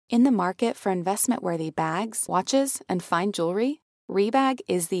In the market for investment-worthy bags, watches, and fine jewelry, Rebag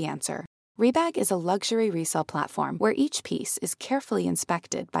is the answer. Rebag is a luxury resale platform where each piece is carefully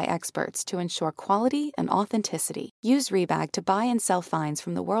inspected by experts to ensure quality and authenticity. Use Rebag to buy and sell finds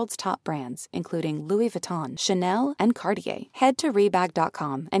from the world's top brands, including Louis Vuitton, Chanel, and Cartier. Head to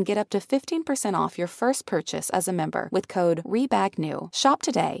Rebag.com and get up to 15% off your first purchase as a member with code REBAGNEW. Shop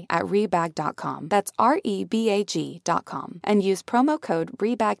today at Rebag.com. That's REBAG.com. And use promo code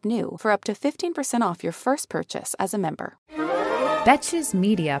REBAGNEW for up to 15% off your first purchase as a member. Betches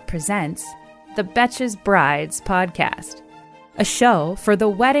Media presents the Betches Brides podcast, a show for the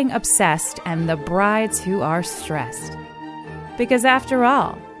wedding obsessed and the brides who are stressed. Because after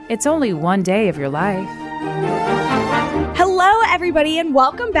all, it's only one day of your life. Hello, everybody, and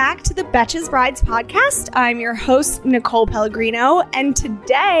welcome back to the Betches Brides podcast. I'm your host, Nicole Pellegrino, and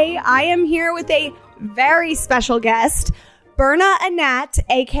today I am here with a very special guest, Berna Anat,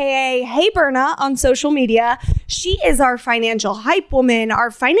 aka Hey Berna on social media. She is our financial hype woman, our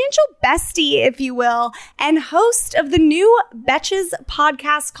financial bestie, if you will, and host of the new Betches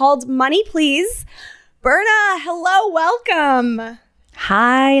podcast called Money Please. Berna, hello, welcome.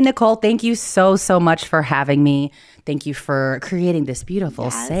 Hi, Nicole. Thank you so much for having me. Thank you for creating this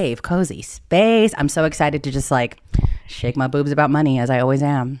beautiful, safe, cozy space. I'm so excited to just shake my boobs about money, as I always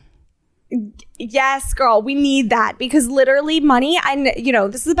am. Yes, girl, we need that because literally money, and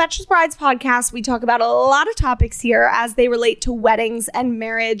this is the Betches Brides podcast. We talk about a lot of topics here as they relate to weddings and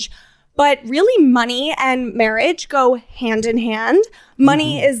marriage, but really money and marriage go hand in hand.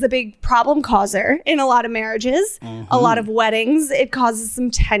 Money is the big problem causer in a lot of marriages, a lot of weddings. It causes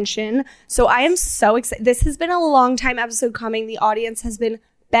some tension. So I am so excited. This has been a long time episode coming. The audience has been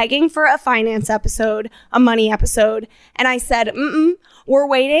begging for a finance episode, a money episode. And I said, we're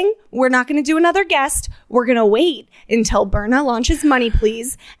waiting. We're not going to do another guest. We're going to wait until Berna launches Money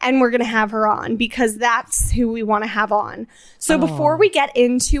Please, and we're going to have her on because that's who we want to have on. So before we get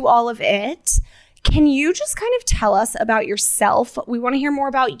into all of it, can you just kind of tell us about yourself? We want to hear more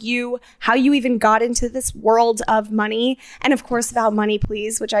about you, how you even got into this world of money, and of course about Money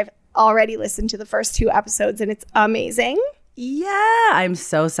Please, which I've already listened to the first 2 episodes, and it's amazing. Yeah, I'm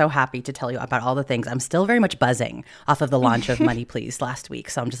so happy to tell you about all the things. I'm still very much buzzing off of the launch of Money Please last week.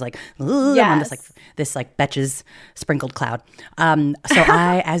 So I'm just I'm on this Betches sprinkled cloud. So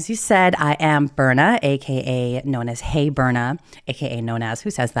I, as you said, I am Berna, aka known as Hey Berna, aka known as, who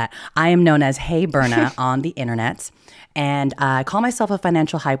says that? I am known as Hey Berna on the internet. And I call myself a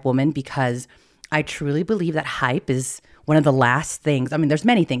financial hype woman because I truly believe that hype is one of the last things. I mean, there's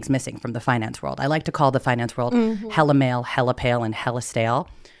many things missing from the finance world. I like to call the finance world hella male, hella pale, and hella stale.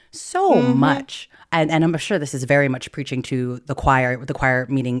 So much. And I'm sure this is very much preaching to the choir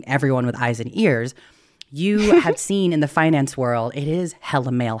meaning everyone with eyes and ears. You have seen in the finance world, it is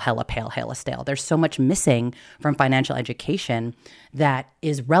hella male, hella pale, hella stale. There's so much missing from financial education that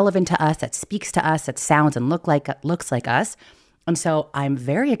is relevant to us, that speaks to us, that sounds and looks like us. And so I'm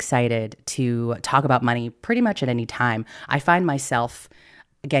very excited to talk about money pretty much at any time. I find myself,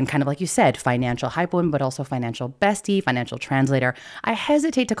 again, kind of like you said, financial hype woman, but also financial bestie, financial translator. I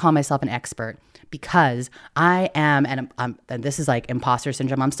hesitate to call myself an expert because I am, and this is like imposter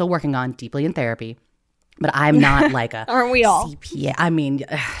syndrome, I'm still working on deeply in therapy, but I'm not like a Aren't we all? CPA. I mean,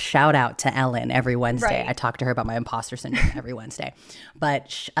 shout out to Ellen every Wednesday. Right. I talk to her about my imposter syndrome every Wednesday.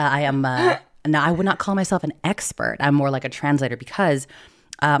 But I am... Now, I would not call myself an expert. I'm more like a translator because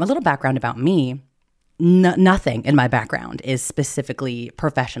a little background about me, nothing in my background is specifically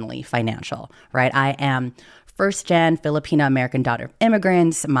professionally financial, right? I am first-gen Filipino-American daughter of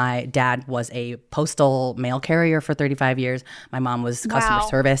immigrants. My dad was a postal mail carrier for 35 years. My mom was customer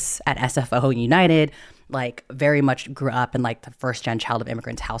service at SFO United, very much grew up in the first-gen child of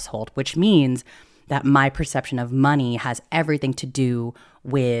immigrants household, which means that my perception of money has everything to do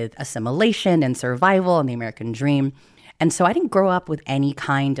with assimilation and survival and the American dream. And so I didn't grow up with any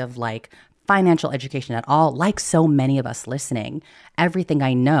kind of financial education at all. Like so many of us listening, everything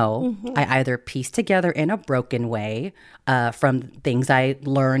I know, I either pieced together in a broken way from things I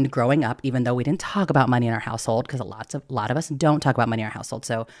learned growing up, even though we didn't talk about money in our household, because a lot of us don't talk about money in our household.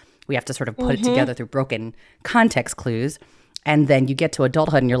 So we have to sort of put it together through broken context clues. And then you get to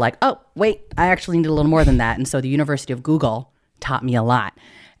adulthood and you're like, oh, wait, I actually need a little more than that. And so the University of Google taught me a lot.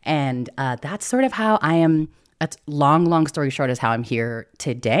 And that's sort of how I am. That's long story short is how I'm here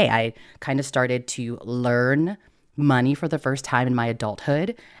today. I kind of started to learn money for the first time in my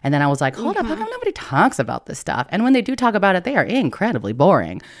adulthood. And then I was like, hold up, how come nobody talks about this stuff? And when they do talk about it, they are incredibly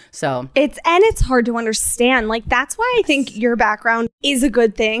boring. So it's hard to understand. Like, that's why I think your background is a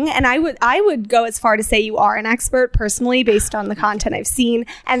good thing. And I would go as far to say you are an expert personally, based on the content I've seen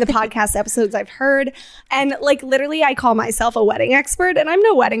and the podcast episodes I've heard. And like, literally, I call myself a wedding expert, and I'm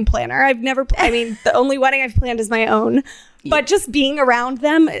no wedding planner. The only wedding I've planned is my own. But just being around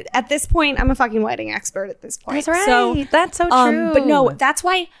them at this point, I'm a fucking wedding expert at this point. That's right. So, that's so true. But no, that's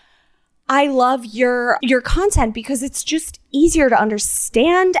why I love your content, because it's just easier to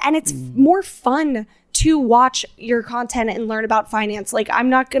understand, and it's more fun to watch your content and learn about finance. Like, I'm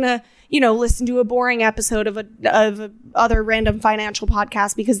not gonna, listen to a boring episode of a other random financial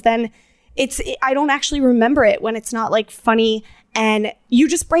podcast, because then I don't actually remember it when it's not like funny. And you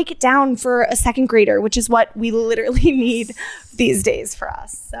just break it down for a second grader, which is what we literally need these days for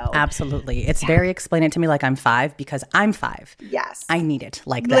us. So absolutely. It's very explain it to me like I'm 5, because I'm 5. Yes. I need it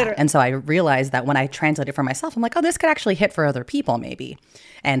like that. Literally. And so I realized that when I translate it for myself, I'm like, oh, this could actually hit for other people maybe.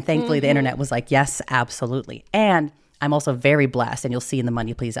 And thankfully the internet was like, yes, absolutely. And I'm also very blessed, and you'll see in the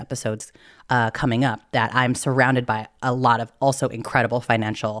Money Please episodes coming up, that I'm surrounded by a lot of also incredible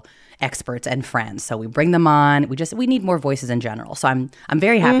financial experts and friends. So we bring them on. We need more voices in general. So I'm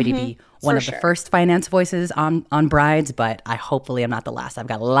very happy to be one of the first finance voices on Brides, but hopefully I'm not the last. I've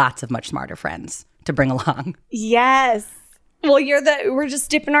got lots of much smarter friends to bring along. Yes. Well, we're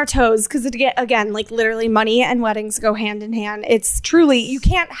just dipping our toes, because again, like, literally money and weddings go hand in hand. It's truly, you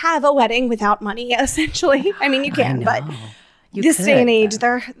can't have a wedding without money, essentially. I mean, you can, but this day and age,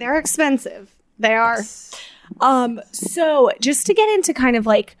 they're expensive. They are. Yes. So just to get into kind of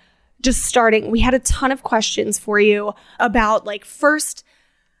like just starting, we had a ton of questions for you about, like, first,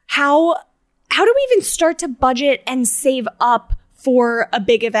 how do we even start to budget and save up for a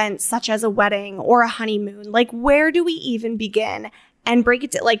big event such as a wedding or a honeymoon? Like, where do we even begin? And break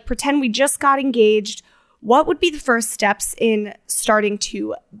it to, like, pretend we just got engaged. What would be the first steps in starting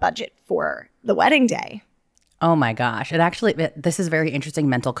to budget for the wedding day? Oh my gosh. This is very interesting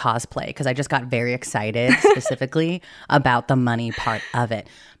mental cosplay, because I just got very excited specifically about the money part of it.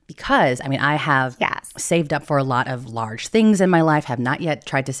 Because, I have saved up for a lot of large things in my life, have not yet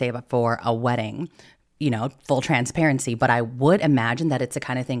tried to save up for a wedding, full transparency. But I would imagine that it's the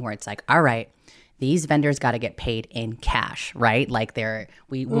kind of thing where it's like, all right, these vendors got to get paid in cash, right? Like,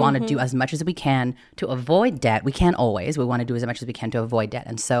 we want to do as much as we can to avoid debt. We can't always. We want to do as much as we can to avoid debt.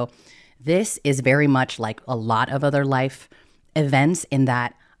 And so this is very much like a lot of other life events, in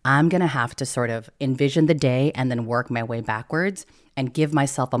that I'm going to have to sort of envision the day and then work my way backwards and give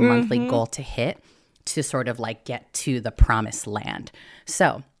myself a monthly goal to hit, to sort of like get to the promised land.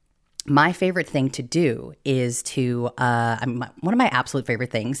 So my favorite thing to do is to, one of my absolute favorite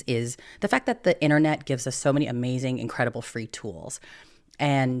things is the fact that the internet gives us so many amazing, incredible free tools.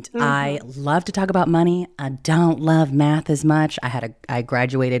 And I love to talk about money. I don't love math as much. I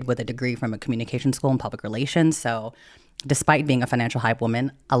graduated with a degree from a communication school in public relations. So despite being a financial hype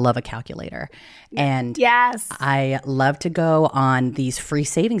woman, I love a calculator. And yes, I love to go on these free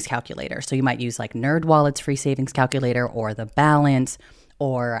savings calculators. So you might use like NerdWallet's free savings calculator, or the Balance,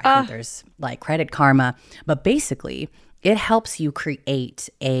 or I think there's like Credit Karma. But basically, it helps you create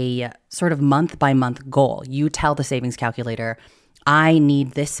a sort of month by month goal. You tell the savings calculator, I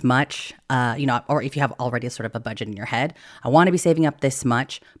need this much, or if you have already sort of a budget in your head, I want to be saving up this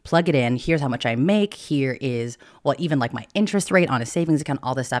much, plug it in, here's how much I make, here is, even like my interest rate on a savings account,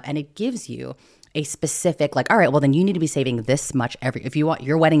 all this stuff. And it gives you a specific, like, all right, well then you need to be saving this much if you want,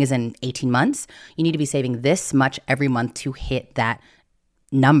 your wedding is in 18 months, you need to be saving this much every month to hit that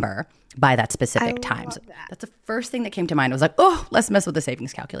number by that specific time. So that's the first thing that came to mind. I was like, oh, let's mess with the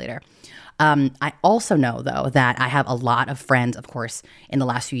savings calculator. I also know, though, that I have a lot of friends, of course, in the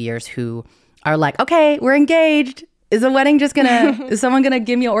last few years who are like, okay, we're engaged. Is the wedding just is someone going to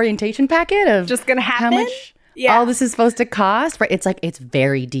give me an orientation packet of just going to happen? How much all this is supposed to cost? Right? It's like, it's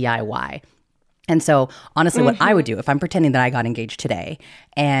very DIY. And so honestly, what I would do if I'm pretending that I got engaged today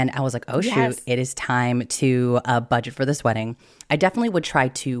and I was like, oh, shoot, it is time to budget for this wedding, I definitely would try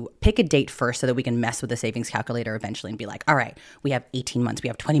to pick a date first so that we can mess with the savings calculator eventually and be like, all right, we have 18 months, we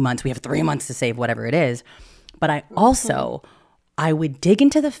have 20 months, we have 3 months to save whatever it is. But I also, I would dig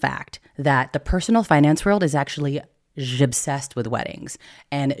into the fact that the personal finance world is actually obsessed with weddings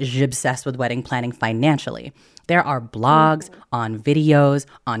and obsessed with wedding planning financially. There are blogs, on videos,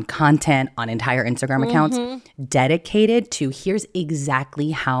 on content, on entire Instagram accounts dedicated to here's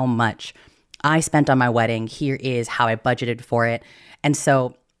exactly how much I spent on my wedding. Here is how I budgeted for it. And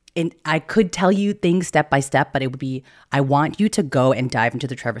so And I could tell you things step by step, but it would be, I want you to go and dive into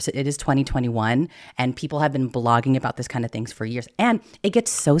the Trevor. So it is 2021 and people have been blogging about this kind of things for years. And it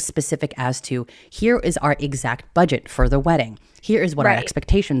gets so specific as to, here is our exact budget for the wedding. Here is what our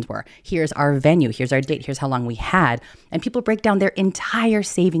expectations were. Here's our venue. Here's our date. Here's how long we had. And people break down their entire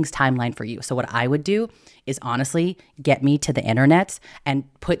savings timeline for you. So what I would do is honestly get me to the internet and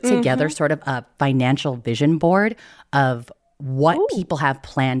put together sort of a financial vision board of what people have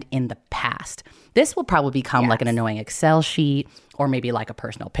planned in the past. This will probably become like an annoying Excel sheet or maybe like a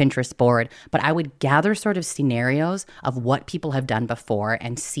personal Pinterest board, but I would gather sort of scenarios of what people have done before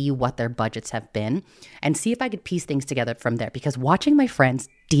and see what their budgets have been and see if I could piece things together from there. Because watching my friends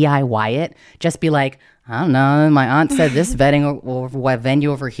DIY it, just be like, I don't know, my aunt said this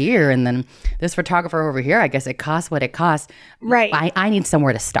venue over here and then this photographer over here, I guess it costs what it costs. Right. I need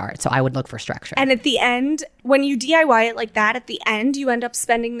somewhere to start, so I would look for structure. And at the end, when you DIY it like that, at the end, you end up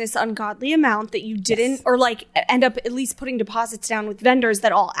spending this ungodly amount that you didn't, or like end up at least putting deposits down with vendors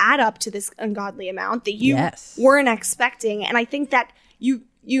that all add up to this ungodly amount that you weren't expecting. And I think that you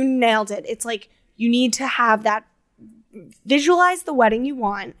nailed it. It's like you need to have that, visualize the wedding you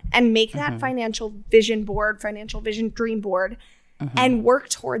want and make that financial vision dream board and work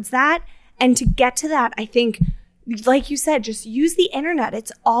towards that. And to get to that, I think, like you said, just use the internet.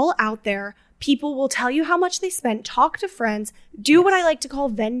 It's all out there. People will tell you how much they spent. Talk to friends. Do what I like to call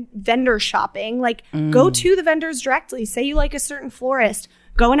vendor shopping. Like go to the vendors directly. Say you like a certain florist.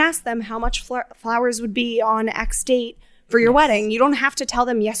 Go and ask them how much flowers would be on X date for your wedding. You don't have to tell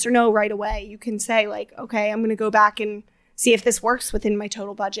them yes or no right away. You can say like, okay, I'm going to go back and see if this works within my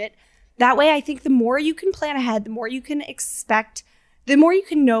total budget. That way, I think the more you can plan ahead, the more you can expect, the more you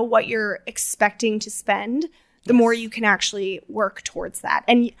can know what you're expecting to spend, the more you can actually work towards that.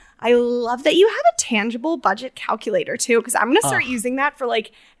 And I love that you have a tangible budget calculator too, because I'm going to start using that for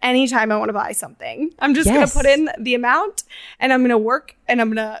like anytime I want to buy something. I'm just going to put in the amount and I'm going to work and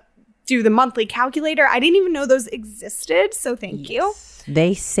I'm going to do the monthly calculator. I didn't even know those existed. So thank you.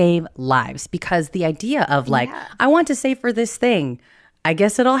 They save lives, because the idea of like, I want to save for this thing, I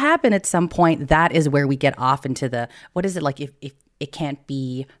guess it'll happen at some point. That is where we get off into the, what is it like if it can't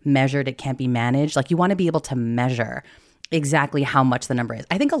be measured, it can't be managed. Like you want to be able to measure exactly how much the number is.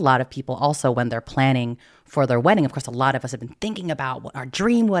 I think a lot of people also, when they're planning for their wedding, of course, a lot of us have been thinking about what our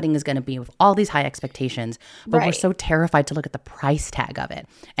dream wedding is going to be with all these high expectations, but we're so terrified to look at the price tag of it.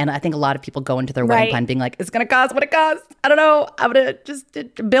 And I think a lot of people go into their wedding plan being like, it's going to cost what it costs. I don't know. I'm going to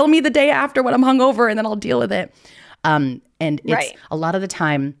just bill me the day after when I'm hungover and then I'll deal with it. And it's a lot of the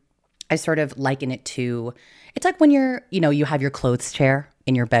time I sort of liken it to, it's like when you're, you have your clothes chair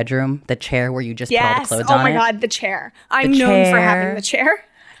in your bedroom, the chair where you just put all the clothes on it. Oh my God, the chair. I'm known for having the chair.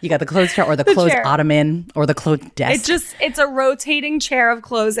 You got the clothes chair or the clothes ottoman or the clothes desk. It's a rotating chair of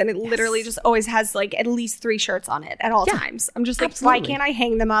clothes and it literally just always has like at least 3 shirts on it at all times. I'm just like, why can't I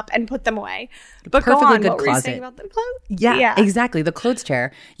hang them up and put them away? But perfectly go on, good what closet. were you saying about the clothes? Yeah, exactly. The clothes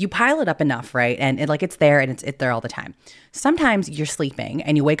chair, you pile it up enough, right? And it's there and it's there all the time. Sometimes you're sleeping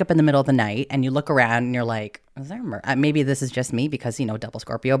and you wake up in the middle of the night and you look around and you're like, is there maybe this is just me because, double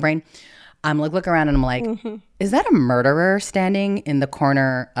Scorpio brain. I'm like, look around and I'm like, is that a murderer standing in the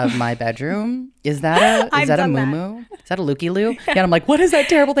corner of my bedroom? Is that a moo-moo? Is that a looky-loo? Yeah. And I'm like, what is that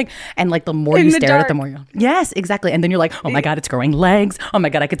terrible thing? And like the more you stare at it, the more you're, yes, exactly. And then you're like, oh my God, it's growing legs. Oh my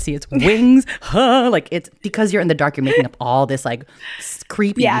God, I could see its wings. Like it's because you're in the dark, you're making up all this like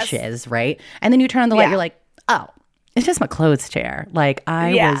creepy shiz, right? And then you turn on the light, you're like, oh, it's just my clothes chair. Like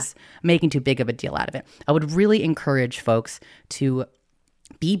I was making too big of a deal out of it. I would really encourage folks to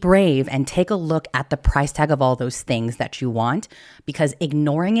be brave and take a look at the price tag of all those things that you want, because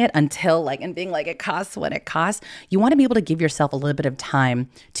ignoring it until and being like, it costs what it costs, you want to be able to give yourself a little bit of time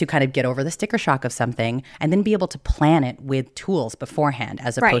to kind of get over the sticker shock of something and then be able to plan it with tools beforehand,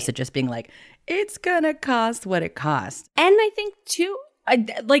 as opposed to just being like, it's going to cost what it costs. And I think too,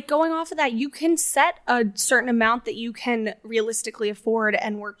 like going off of that, you can set a certain amount that you can realistically afford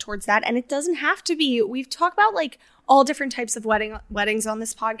and work towards that. And it doesn't have to be, we've talked about like all different types of weddings on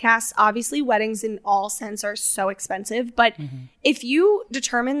this podcast. Obviously, weddings in all sense are so expensive. But if you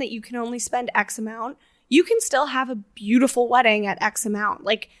determine that you can only spend X amount, you can still have a beautiful wedding at X amount.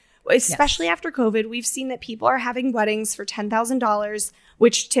 Like, especially after COVID, we've seen that people are having weddings for $10,000,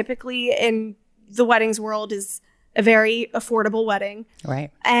 which typically in the weddings world is a very affordable wedding.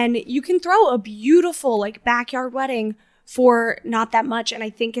 Right. And you can throw a beautiful like backyard wedding for not that much. And I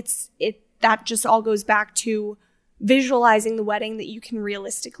think that just all goes back to visualizing the wedding that you can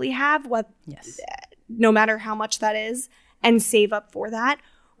realistically have, no matter how much that is, and save up for that.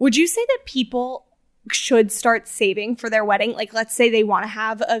 Would you say that people should start saving for their wedding? Like, let's say they want to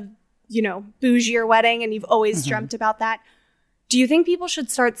have a, bougier wedding and you've always dreamt about that. Do you think people should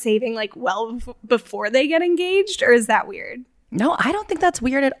start saving like before they get engaged, or is that weird? No, I don't think that's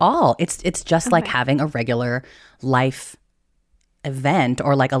weird at all. It's just like having a regular life event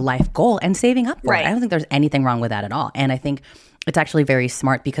or like a life goal and saving up for it. I don't think there's anything wrong with that at all. And I think it's actually very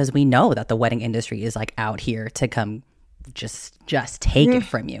smart because we know that the wedding industry is like out here to come just take it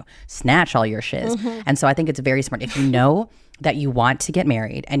from you, snatch all your shiz. And so I think it's very smart if you know that you want to get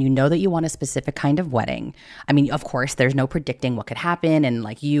married and you know that you want a specific kind of wedding. I mean, of course, there's no predicting what could happen, and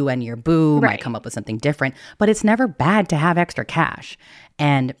like you and your boo might come up with something different, but it's never bad to have extra cash.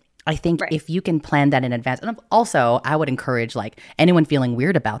 And I think if you can plan that in advance, and also I would encourage like anyone feeling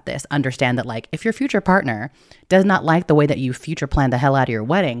weird about this, understand that like if your future partner does not like the way that you future plan the hell out of your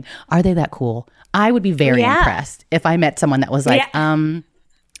wedding, are they that cool? I would be very impressed if I met someone that was like,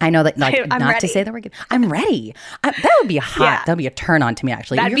 I know that like I'm not ready. to say that we're good. I'm ready. That would be hot. Yeah. That would be a turn on to me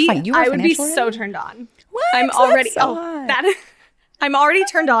actually. I would be so turned on. What? I'm already hot. I'm already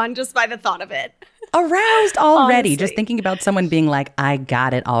turned on just by the thought of it. Aroused already, Honestly. just thinking about someone being like, I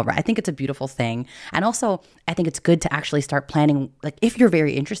got it all right. I think it's a beautiful thing. And also, I think it's good to actually start planning, like if you're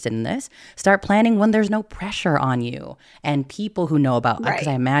very interested in this, start planning when there's no pressure on you. And people who know about, because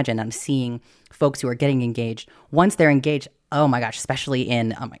I imagine I'm seeing folks who are getting engaged, once they're engaged, oh my gosh, especially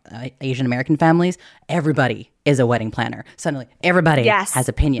in Asian American families, everybody is a wedding planner. Suddenly, everybody has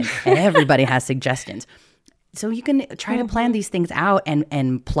opinions and everybody has suggestions. So you can try to plan these things out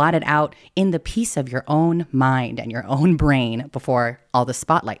and plot it out in the peace of your own mind and your own brain before all the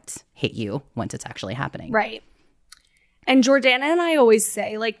spotlights hit you once it's actually happening. Right. And Jordana and I always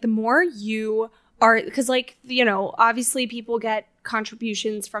say, like, the more you are, because like, obviously people get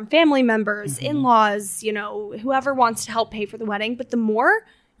contributions from family members, in-laws, whoever wants to help pay for the wedding. But the more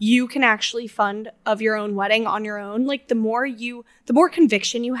you can actually fund of your own wedding on your own, like the more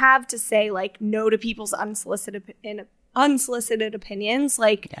conviction you have to say like no to people's unsolicited opinions.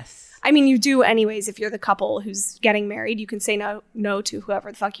 Like, I mean, you do anyways. If you're the couple who's getting married, you can say no to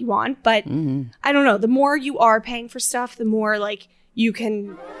whoever the fuck you want. But I don't know. The more you are paying for stuff, the more like you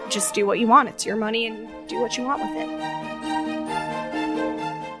can just do what you want. It's your money and do what you want with it.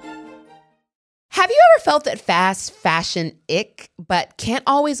 Have you ever felt that fast fashion ick, but can't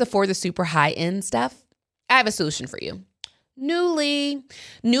always afford the super high-end stuff? I have a solution for you. Nuuly.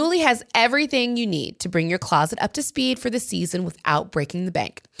 Nuuly has everything you need to bring your closet up to speed for the season without breaking the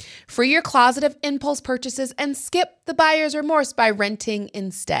bank. Free your closet of impulse purchases and skip the buyer's remorse by renting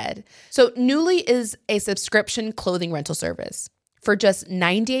instead. So Nuuly is a subscription clothing rental service. For just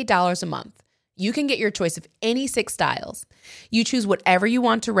 $98 a month, you can get your choice of any 6 styles. You choose whatever you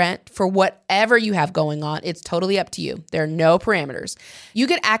want to rent for whatever you have going on. It's totally up to you. There are no parameters. You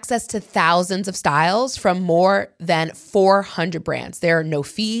get access to thousands of styles from more than 400 brands. There are no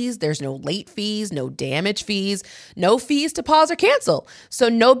fees. There's no late fees, no damage fees, no fees to pause or cancel. So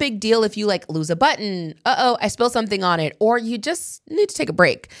no big deal if you like lose a button, I spilled something on it, or you just need to take a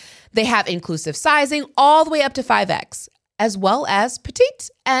break. They have inclusive sizing all the way up to 5X, as well as petite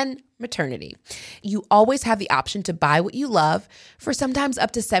and maternity. You always have the option to buy what you love for sometimes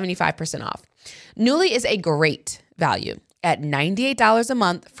up to 75% off. Nuuly is a great value at $98 a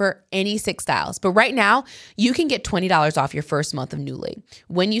month for any 6 styles. But right now, you can get $20 off your first month of Nuuly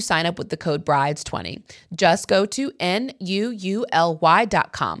when you sign up with the code BRIDES20. Just go to NUULY.com.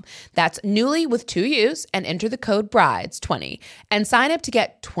 That's Nuuly with 2 U's and enter the code BRIDES20 and sign up to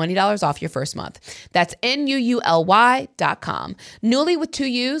get $20 off your first month. That's NUULY.com. Nuuly with 2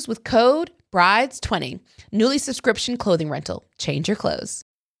 U's with code BRIDES20. Nuuly subscription clothing rental. Change your clothes.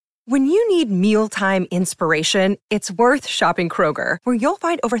 When you need mealtime inspiration, it's worth shopping Kroger, where you'll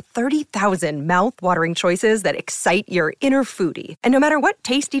find over 30,000 mouth-watering choices that excite your inner foodie. And no matter what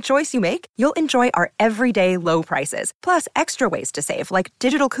tasty choice you make, you'll enjoy our everyday low prices, plus extra ways to save, like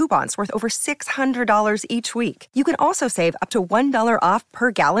digital coupons worth over $600 each week. You can also save up to $1 off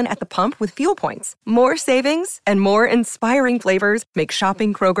per gallon at the pump with fuel points. More savings and more inspiring flavors make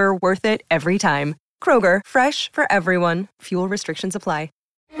shopping Kroger worth it every time. Kroger, fresh for everyone. Fuel restrictions apply.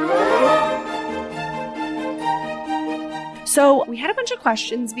 So we had a bunch of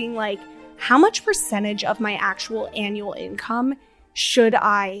questions being like, how much percentage of my actual annual income should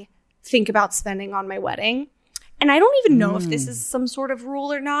I think about spending on my wedding? And I don't even know if this is some sort of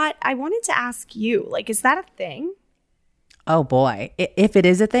rule or not. I wanted to ask you, like, is that a thing? Oh boy. If it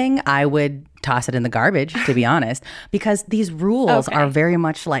is a thing, I would toss it in the garbage, to be honest, because these rules are very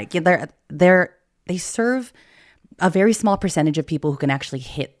much like, they serve a very small percentage of people who can actually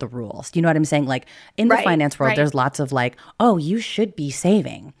hit the rules. You know what I'm saying? Like in the finance world, there's lots of like, oh, you should be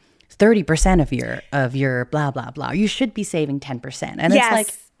saving 30% of your blah, blah, blah. You should be saving 10%. And it's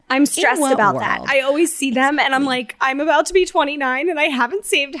like, I'm stressed about that. I always see them and I'm like, I'm about to be 29 and I haven't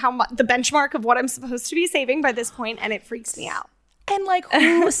saved how much the benchmark of what I'm supposed to be saving by this point, and it freaks me out. And like,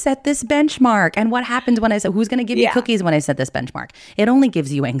 who set this benchmark? And what happens when I say, who's going to give me cookies when I set this benchmark? It only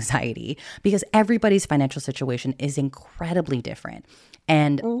gives you anxiety because everybody's financial situation is incredibly different.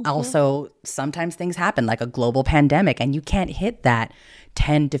 And also sometimes things happen like a global pandemic and you can't hit that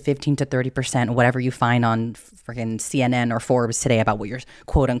 10 to 15 to 30%, whatever you find on freaking CNN or Forbes today about what you're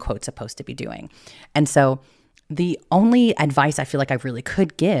quote unquote supposed to be doing. And so the only advice I feel like I really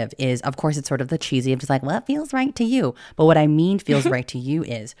could give is, of course, it's sort of the cheesy of just like, well, it feels right to you. But what I mean feels right to you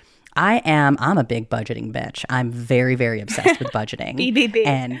is I'm a big budgeting bitch. I'm very, very obsessed with budgeting. BBB.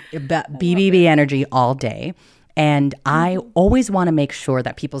 And BBB energy all day. And I always want to make sure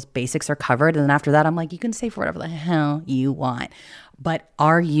that people's basics are covered. And then after that, I'm like, you can save for whatever the hell you want. But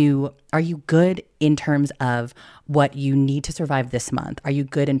are you good in terms of what you need to survive this month? Are you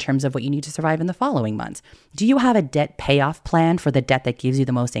good in terms of what you need to survive in the following months? Do you have a debt payoff plan for the debt that gives you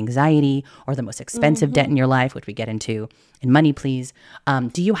the most anxiety or the most expensive debt in your life, which we get into in Money Please?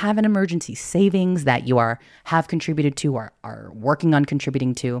 Do you have an emergency savings that you have contributed to or are working on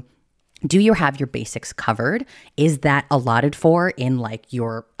contributing to? Do you have your basics covered? Is that allotted for in like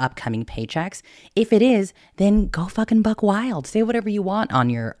your upcoming paychecks? If it is, then go fucking buck wild. Say whatever you want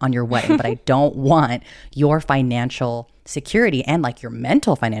on your wedding, but I don't want your financial security and like your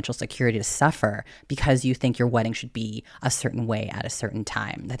mental financial security to suffer because you think your wedding should be a certain way at a certain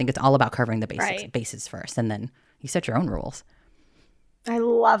time. I think it's all about covering the bases first, and then you set your own rules. I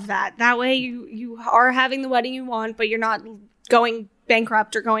love that. That way you are having the wedding you want, but you're not going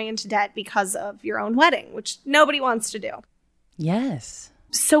bankrupt or going into debt because of your own wedding, which nobody wants to do. Yes.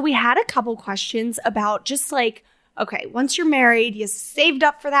 So we had a couple questions about just like, okay, once you're married, you saved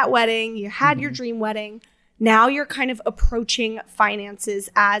up for that wedding, you had your dream wedding. Now you're kind of approaching finances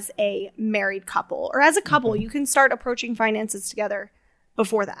as a married couple or as a couple. You can start approaching finances together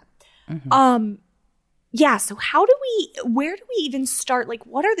before that. Yeah. So where do we even start? Like,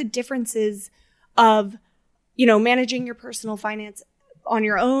 what are the differences of, managing your personal finance on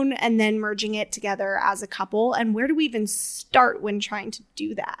your own and then merging it together as a couple? And where do we even start when trying to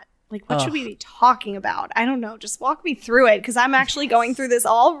do that? Like, what should we be talking about? I don't know. Just walk me through it because I'm actually going through this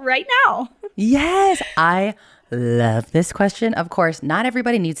all right now. Yes. I love this question. Of course, not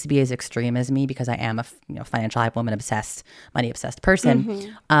everybody needs to be as extreme as me because I am a financial hype woman obsessed, money obsessed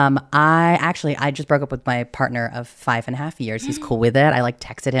person. I just broke up with my partner of 5.5 years. He's cool with it. I like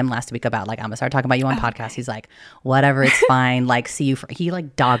texted him last week about like, I'm gonna start talking about you on podcast. He's like, whatever, it's fine. Like, see you. He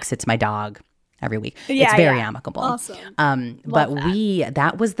like dog sits my dog every week. It's very amicable. Awesome.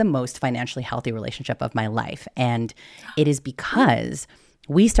 That was the most financially healthy relationship of my life. And it is because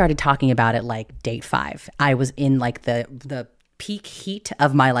we started talking about it like date 5. I was in like the peak heat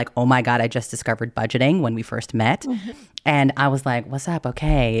of my like, oh my God, I just discovered budgeting when we first met. And I was like, what's up?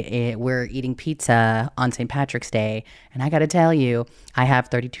 Okay, we're eating pizza on St. Patrick's Day. And I got to tell you, I have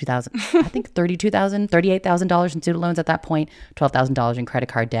 $38,000 in student loans at that point, $12,000 in credit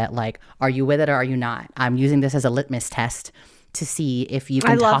card debt. Like, are you with it or are you not? I'm using this as a litmus test to see if you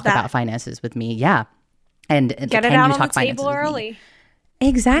can talk about finances with me. Yeah. And get it out on the table early.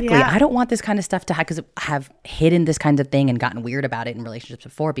 Exactly. Yeah. I don't want this kind of stuff to have hidden this kind of thing and gotten weird about it in relationships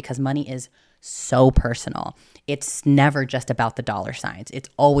before because money is so personal. It's never just about the dollar signs. It's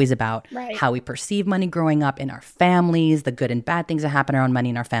always about how we perceive money growing up in our families, the good and bad things that happen around money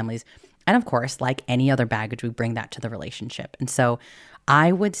in our families. And of course, like any other baggage, we bring that to the relationship. And so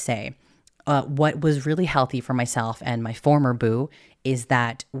I would say what was really healthy for myself and my former boo is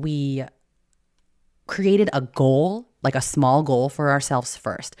that we created a goal, like a small goal for ourselves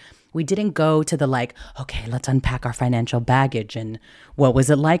first. We didn't go to the like, okay, let's unpack our financial baggage and what was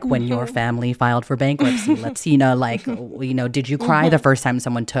it like when your family filed for bankruptcy? Let's, did you cry the first time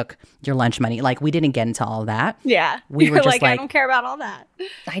someone took your lunch money? Like, we didn't get into all that. Yeah. We were just like, I don't care about all that.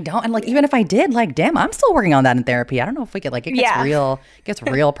 I don't. And like, even if I did, like, damn, I'm still working on that in therapy. I don't know if we could, like, it gets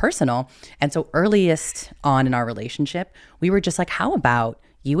real personal. And so earliest on in our relationship, we were just like, how about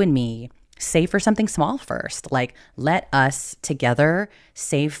you and me save for something small first? Like, let us together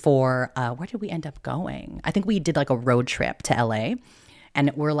save for, where did we end up going? I think we did like a road trip to LA.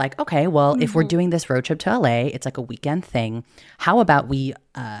 And we're like, okay, well, if we're doing this road trip to LA, it's like a weekend thing. How about we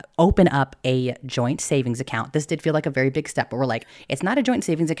open up a joint savings account? This did feel like a very big step, but we're like, it's not a joint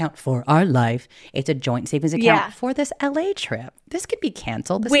savings account for our life. It's a joint savings account for this LA trip. This could be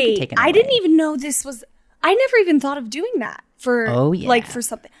canceled. This could be taken away. I didn't even know this was, I never even thought of doing that for for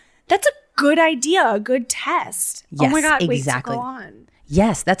something. That's a good idea, a good test. Yes, oh my God, exactly. wait, so go on.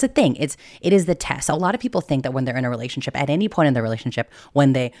 Yes, that's a thing. It is the test. A lot of people think that when they're in a relationship, at any point in their relationship,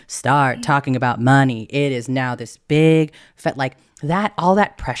 when they start talking about money, it is now this big, like that, all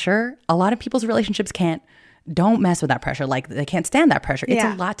that pressure. A lot of people's relationships don't mess with that pressure. Like they can't stand that pressure. It's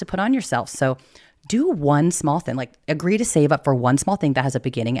a lot to put on yourself. So do one small thing, like agree to save up for one small thing that has a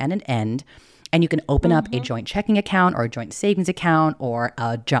beginning and an end. And you can open up a joint checking account or a joint savings account or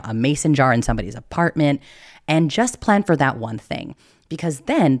a mason jar in somebody's apartment and just plan for that one thing. Because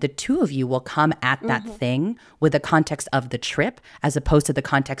then the two of you will come at that thing with the context of the trip as opposed to the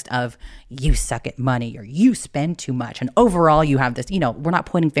context of you suck at money or you spend too much. And overall you have this, we're not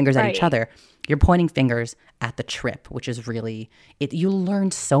pointing fingers at each other. You're pointing fingers at the trip, which is really, you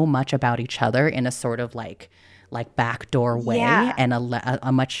learn so much about each other in a sort of like backdoor way and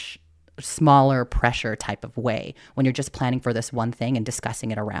a much smaller pressure type of way when you're just planning for this one thing and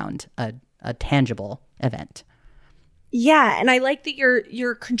discussing it around a tangible event. Yeah, and I like that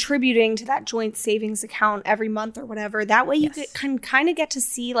you're contributing to that joint savings account every month or whatever. That way you can kind of get to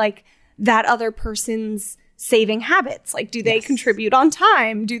see like that other person's saving habits. Like, do they contribute on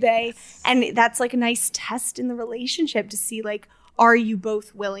time? Do they? And that's like a nice test in the relationship to see like, are you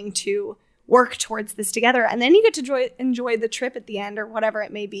both willing to work towards this together? And then you get to enjoy the trip at the end or whatever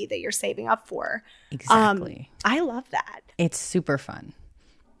it may be that you're saving up for. Exactly. I love that. It's super fun.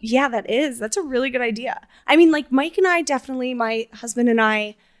 Yeah, that's a really good idea. I mean, like Mike and I definitely, my husband and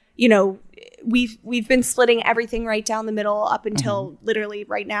I, we've been splitting everything right down the middle up until literally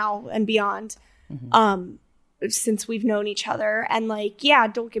right now and beyond, since we've known each other. And like, yeah,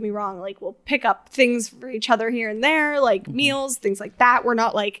 don't get me wrong, like we'll pick up things for each other here and there, like meals, things like that. We're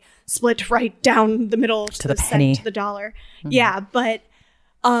not like split right down the middle to the penny, to the dollar. Yeah, but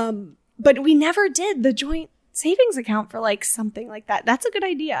we never did the joint savings account for like something like that. That's a good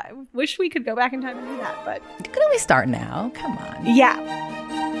idea. I wish we could go back in time and do that, but you can only start now. Come on. Yeah.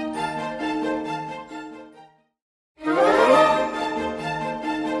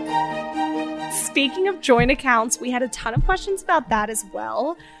 Speaking of joint accounts, we had a ton of questions about that as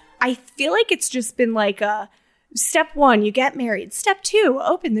well. I feel like it's just been like a step 1, you get married. Step 2,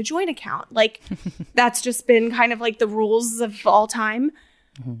 open the joint account. Like that's just been kind of like the rules of all time.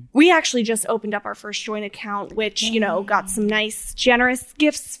 We actually just opened up our first joint account, which, got some nice, generous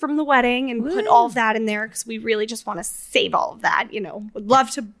gifts from the wedding and put all of that in there because we really just want to save all of that. Would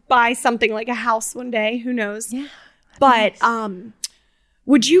love to buy something like a house one day. Who knows? Yeah. But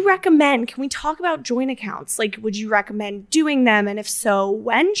would you recommend, can we talk about joint accounts? Like, would you recommend doing them? And if so,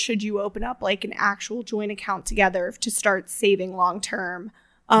 when should you open up like an actual joint account together to start saving long term?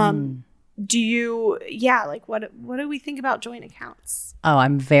 Do you, like what do we think about joint accounts? Oh,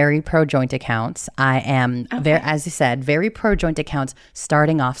 I'm very pro joint accounts. I am, as you said, very pro joint accounts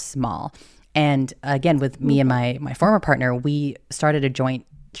starting off small. And again, with me and my former partner, we started a joint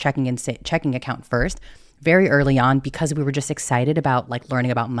checking account first very early on because we were just excited about like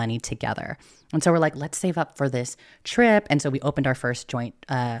learning about money together. And so we're like, let's save up for this trip. And so we opened our first joint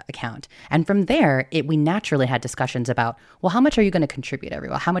account. And from there, we naturally had discussions about, well, how much are you going to contribute every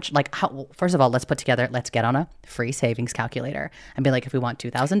month? How much, first of all, let's get on a free savings calculator and be like, if we want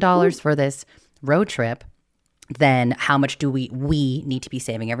 $2,000 for this road trip, then how much do we need to be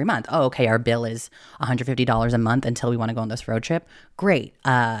saving every month? Oh, okay, our bill is $150 a month until we want to go on this road trip. Great.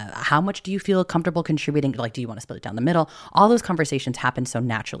 How much do you feel comfortable contributing? Like, do you want to split it down the middle? All those conversations happen so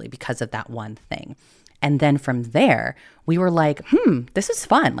naturally because of that one thing. And then from there, we were like, this is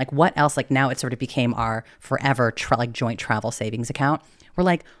fun. Like, what else? Like, now it sort of became our forever joint travel savings account. We're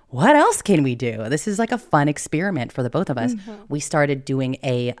like, what else can we do? This is like a fun experiment for the both of us. We started doing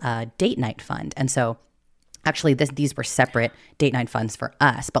a date night fund. And so actually, these were separate date night funds for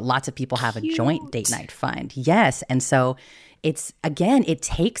us, but lots of people have a joint date night fund. Yes. And so it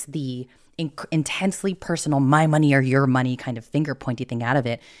takes the intensely personal, my money or your money kind of finger pointy thing out of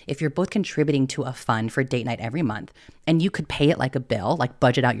it. If you're both contributing to a fund for date night every month and you could pay it like a bill, like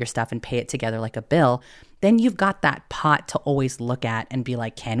budget out your stuff and pay it together like a bill, then you've got that pot to always look at and be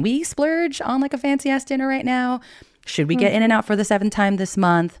like, can we splurge on like a fancy ass dinner right now? Should we get in and out for the 7th time this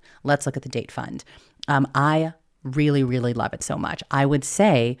month? Let's look at the date fund. I really, really love it so much. I would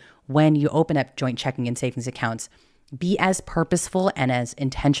say when you open up joint checking and savings accounts, be as purposeful and as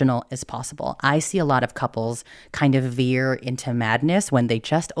intentional as possible. I see a lot of couples kind of veer into madness when they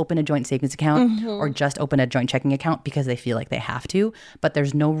just open a joint savings account or just open a joint checking account because they feel like they have to, but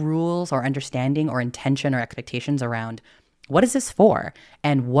there's no rules or understanding or intention or expectations around what is this for?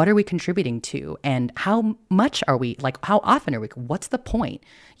 And what are we contributing to? And how much are we, like, how often are we? What's the point?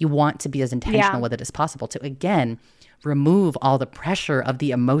 You want to be as intentional with it as possible to, again, remove all the pressure of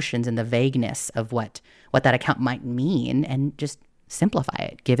the emotions and the vagueness of what that account might mean and just simplify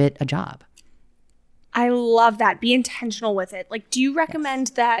it, give it a job. I love that. Be intentional with it. Like, do you recommend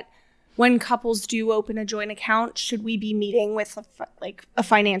that when couples do open a joint account, should we be meeting with a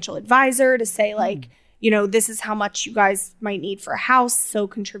financial advisor to say like, this is how much you guys might need for a house, so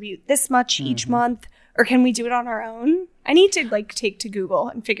contribute this much each month? Or can we do it on our own? I need to take to Google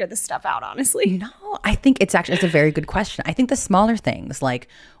and figure this stuff out, honestly. No, I think it's a very good question. I think the smaller things, like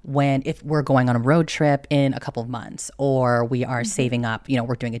if we're going on a road trip in a couple of months, or we are saving up,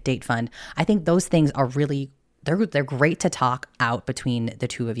 we're doing a date fund, I think those things are really, they're great to talk out between the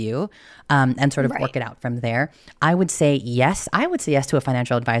two of you, and sort of work it out from there. I would say yes to a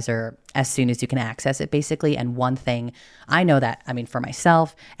financial advisor as soon as you can access it, basically. And one thing I know that, for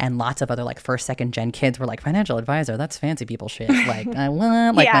myself and lots of other like first, second gen kids were like, financial advisor, that's fancy people shit. Like, I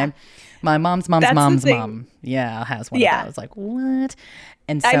want, like my mom's mom, has one of those. Like, what?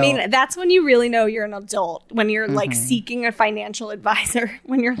 And so, that's when you really know you're an adult, when you're like seeking a financial advisor,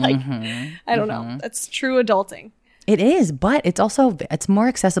 when you're like, I don't know. That's true adulting. It is, but it's more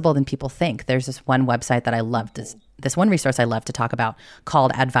accessible than people think. There's this one website that I love, this one resource I love to talk about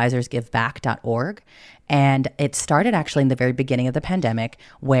called advisorsgiveback.org. And it started actually in the very beginning of the pandemic,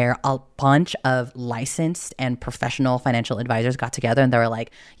 where a bunch of licensed and professional financial advisors got together and they were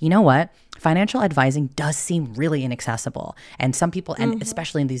like, you know what? Financial advising does seem really inaccessible. And some people, and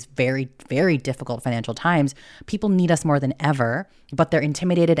especially in these very, very difficult financial times, people need us more than ever, but they're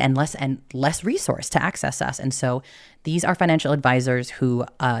intimidated and less resourced to access us. And so these are financial advisors who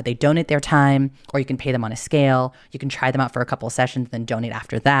they donate their time, or you can pay them on a scale. You can try them out for a couple of sessions, then donate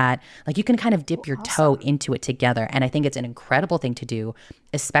after that. Like, you can kind of dip your toe into it together. And I think it's an incredible thing to do,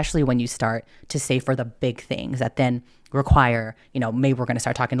 especially when you start to save for the big things that then require, maybe we're going to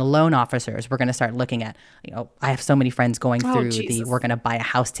start talking to loan officers. We're going to start looking at, I have so many friends going through we're going to buy a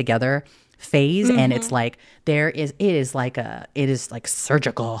house together phase. And it's like, it is like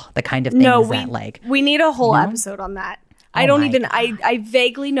surgical, the kind of things we need a whole episode on that. I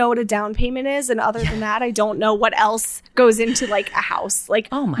vaguely know what a down payment is. And other than that, I don't know what else goes into like a house,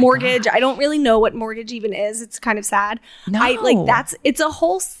 like mortgage. God. I don't really know what mortgage even is. It's kind of sad. No. It's a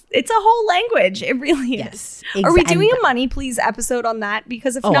whole language. It really is. Exactly. Are we doing a Money Please episode on that?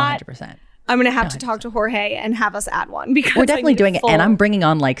 Because if not, 100%. I'm going to have to talk to Jorge and have us add one, because we're definitely doing it. And I'm bringing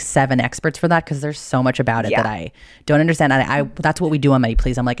on like 7 experts for that, because there's so much about it that I don't understand. That's what we do on Money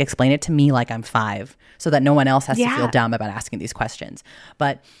Please. I'm like, explain it to me like I'm 5, so that no one else has to feel dumb about asking these questions.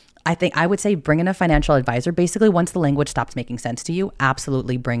 But I think I would say bring in a financial advisor. Basically, once the language stops making sense to you,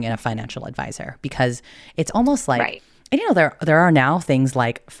 absolutely bring in a financial advisor, because it's almost like, and there are now things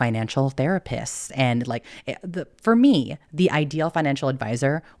like financial therapists, and like for me, the ideal financial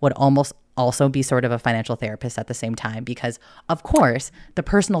advisor would almost also be sort of a financial therapist at the same time, because of course the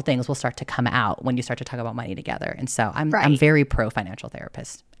personal things will start to come out when you start to talk about money together. And so I'm very pro financial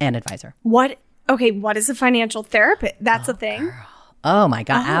therapist and advisor. What is a financial therapist? That's a thing. Girl. Oh my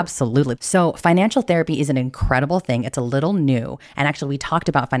God, absolutely. So financial therapy is an incredible thing. It's a little new. And actually, we talked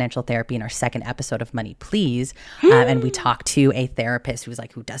about financial therapy in our second episode of Money Please. And we talked to a therapist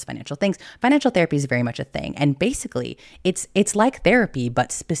who does financial things. Financial therapy is very much a thing. And basically, it's like therapy,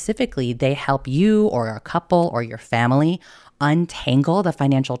 but specifically, they help you or a couple or your family untangle the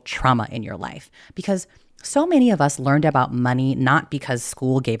financial trauma in your life. Because so many of us learned about money not because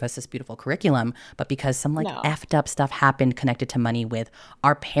school gave us this beautiful curriculum, but because some effed up stuff happened connected to money with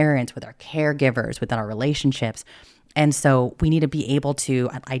our parents, with our caregivers, within our relationships. And so we need to be able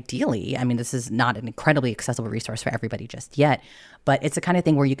to, ideally, this is not an incredibly accessible resource for everybody just yet, but it's the kind of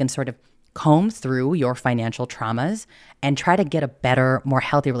thing where you can sort of comb through your financial traumas and try to get a better, more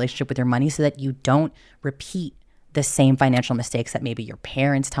healthy relationship with your money, so that you don't repeat the same financial mistakes that maybe your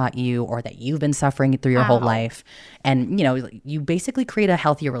parents taught you, or that you've been suffering through your whole life. And, you basically create a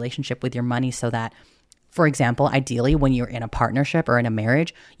healthier relationship with your money, so that, for example, ideally, when you're in a partnership or in a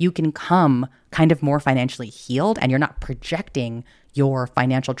marriage, you can come kind of more financially healed, and you're not projecting your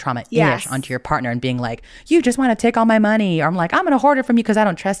financial trauma-ish onto your partner and being like, you just want to take all my money. Or I'm like, I'm going to hoard it from you because I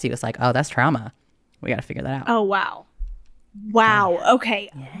don't trust you. It's like, oh, that's trauma. We got to figure that out. Oh, wow. Okay.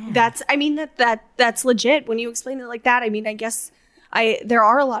 Yeah. That's legit when you explain it like that. I guess there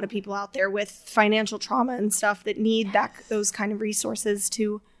are a lot of people out there with financial trauma and stuff that need those kind of resources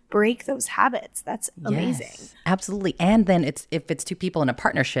to break those habits. That's amazing. Yes, absolutely. And then if it's two people in a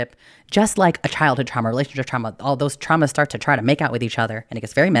partnership, just like a childhood trauma, relationship trauma, all those traumas start to try to make out with each other, and it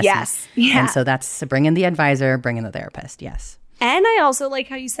gets very messy. Yes. Yeah. And so that's bring in the advisor, bring in the therapist. Yes. And I also like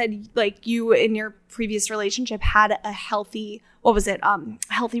how you said, like, you in your previous relationship had a healthy,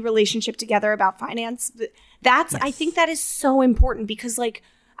 healthy relationship together about finance. I think that is so important, because like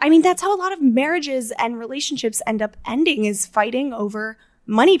I mean, that's how a lot of marriages and relationships end up ending, is fighting over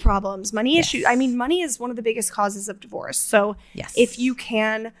money problems, money issues. I mean, money is one of the biggest causes of divorce. So if you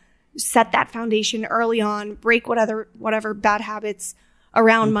can set that foundation early on, break whatever bad habits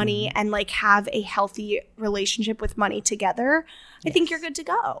around money, and like have a healthy relationship with money together, I think you're good to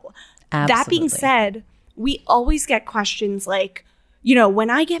go. Absolutely. That being said, we always get questions like, you know, when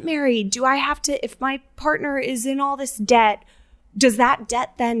I get married, do I have to, if my partner is in all this debt, does that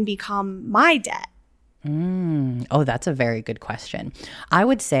debt then become my debt? Oh, that's a very good question. I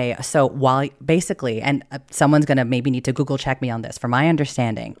would say, so while basically, and someone's going to maybe need to Google check me on this, from my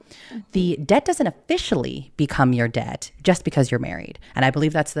understanding, the debt doesn't officially become your debt just because you're married. And I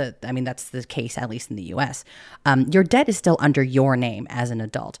believe that's the case, at least in the US. Your debt is still under your name as an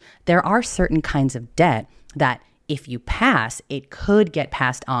adult. There are certain kinds of debt that if you pass, it could get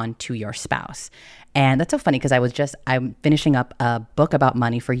passed on to your spouse. And that's so funny because I'm finishing up a book about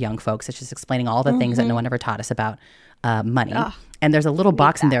money for young folks. It's just explaining all the things that no one ever taught us about money. And there's a little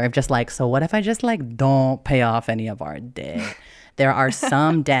box in there of just like, so what if I just like don't pay off any of our debt? There are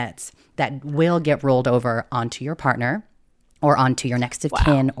some debts that will get rolled over onto your partner, or onto your next of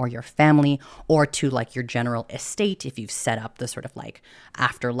kin, or your family, or to like your general estate if you've set up the sort of like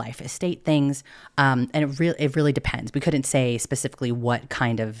afterlife estate things. And it really depends. We couldn't say specifically what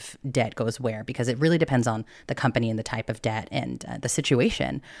kind of debt goes where, because it really depends on the company and the type of debt and the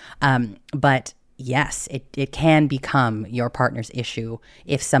situation. But yes, it can become your partner's issue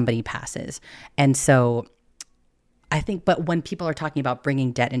if somebody passes. And so I think, but when people are talking about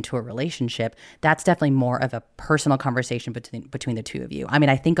bringing debt into a relationship, that's definitely more of a personal conversation between the two of you. I mean,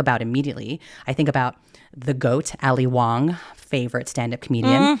 I think about the GOAT, Ali Wong, favorite stand-up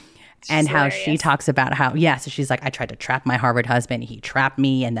comedian, and how she talks about how, so she's like, I tried to trap my Harvard husband, he trapped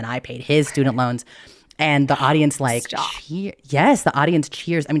me, and then I paid his student loans. And the audience the audience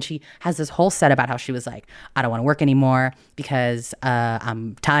cheers. I mean, she has this whole set about how she was like, I don't want to work anymore because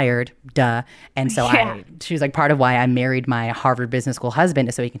I'm tired, duh. And so she was like, part of why I married my Harvard Business School husband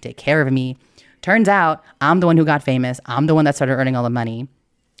is so he can take care of me. Turns out I'm the one who got famous. I'm the one that started earning all the money.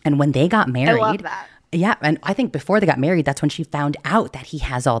 And when they got married. I love that. Yeah. And I think before they got married, that's when she found out that he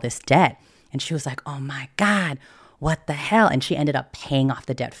has all this debt. And she was like, oh my God, what the hell? And she ended up paying off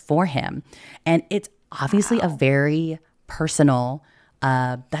the debt for him. And it's obviously a very personal,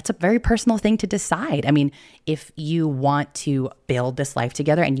 that's a very personal thing to decide. I mean, if you want to build this life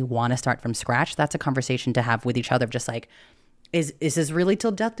together and you want to start from scratch, that's a conversation to have with each other of just like, is this really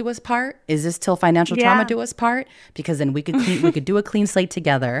till death do us part? Is this till financial trauma do us part? Because then we could do a clean slate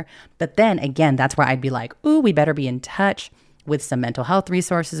together. But then again, that's where I'd be like, ooh, we better be in touch with some mental health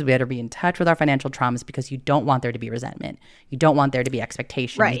resources. We better be in touch with our financial traumas, because you don't want there to be resentment. You don't want there to be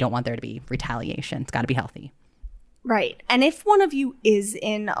expectation. You don't want there to be retaliation. It's got to be healthy. Right. And if one of you is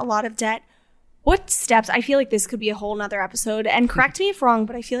in a lot of debt, what steps, I feel like this could be a whole nother episode, and correct me if wrong,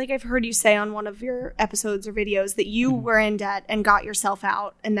 but I feel like I've heard you say on one of your episodes or videos that you were in debt and got yourself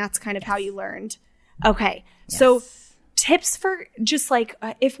out, and that's kind of how you learned. Okay. Yes. So tips for just like,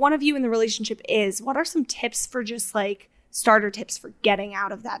 if one of you in the relationship is, what are some tips for just like starter tips for getting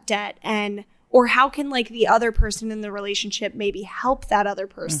out of that debt? And or how can like the other person in the relationship maybe help that other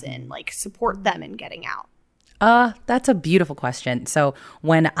person, like support them in getting out? That's a beautiful question. So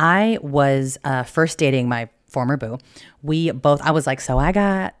when I was first dating my former boo, I was like, so I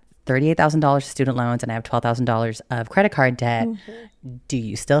got $38,000 student loans and I have $12,000 of credit card debt. Do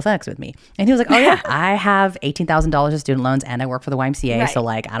you still flex with me? And he was like, oh yeah, I have $18,000 of student loans and I work for the YMCA. Right. So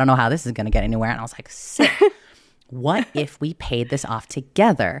like, I don't know how this is going to get anywhere. And I was like, sick. What if we paid this off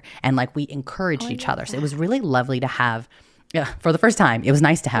together and like we encouraged each other? So it was really lovely to have, for the first time, it was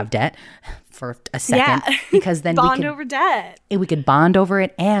nice to have debt for a second, because then bond over debt. We could bond over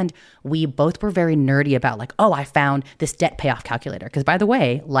it. And we both were very nerdy about like, oh, I found this debt payoff calculator. Because by the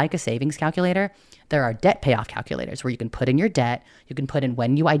way, like a savings calculator, there are debt payoff calculators where you can put in your debt, you can put in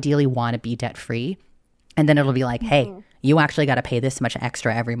when you ideally want to be debt free. And then it'll be like, hey, you actually got to pay this much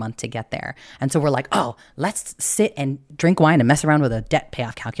extra every month to get there. And so we're like, oh, let's sit and drink wine and mess around with a debt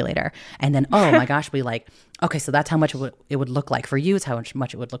payoff calculator. And then, oh my gosh, we like, okay, so that's how much it would look like for you. It's how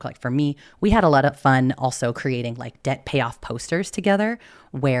much it would look like for me. We had a lot of fun also creating like debt payoff posters together,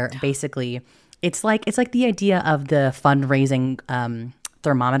 where basically it's like the idea of the fundraising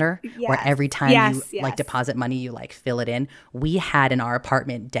thermometer, where every time you like deposit money, you like fill it in. We had in our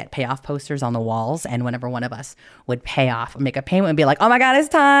apartment debt payoff posters on the walls, and whenever one of us would pay off, make a payment, and be like, oh my God, it's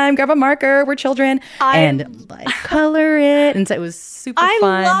time, grab a marker, we're children, and like color it. And so it was super fun.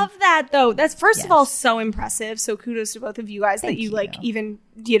 I love that though. That's first of all so impressive. So kudos to both of you guys that you like even,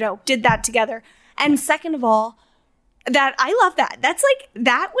 did that together. And second of all, That I love that. That's like,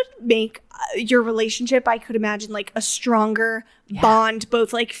 that would make your relationship, I could imagine, like a stronger bond,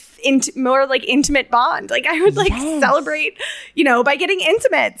 both like more like intimate bond. Like I would like celebrate, by getting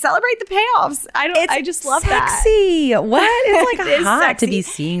intimate, celebrate the payoffs. I just love sexy. that. What? It's like It hot sexy. to be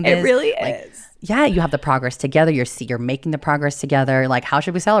seeing this. It really like, is. Yeah, you have the progress together. You're making the progress together. Like, how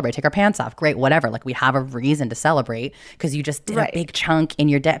should we celebrate? Take our pants off. Great, whatever. Like, we have a reason to celebrate because you just did a big chunk in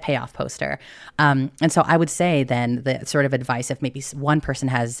your debt payoff poster. And so I would say then the sort of advice, if maybe one person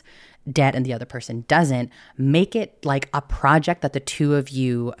has debt and the other person doesn't, make it like a project that the two of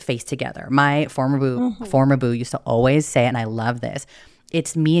you face together. My former boo used to always say, and I love this,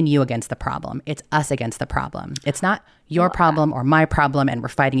 it's me and you against the problem. It's us against the problem. It's not your problem or my problem and we're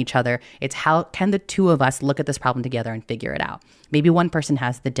fighting each other. It's how can the two of us look at this problem together and figure it out. Maybe one person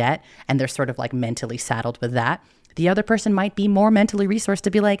has the debt and they're sort of like mentally saddled with that. The other person might be more mentally resourced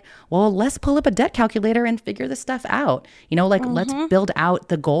to be like, well, let's pull up a debt calculator and figure this stuff out. Let's build out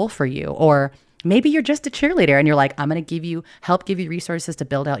the goal for you. Or maybe you're just a cheerleader and you're like, I'm going to help give you resources to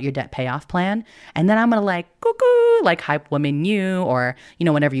build out your debt payoff plan. And then I'm going to like, cuckoo, like hype woman you, or,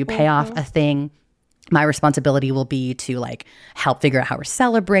 whenever you pay off a thing, my responsibility will be to like help figure out how we're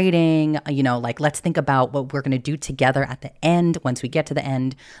celebrating, let's think about what we're going to do together at the end. Once we get to the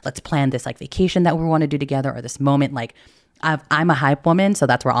end, let's plan this like vacation that we want to do together or this moment. Like, I'm a hype woman, so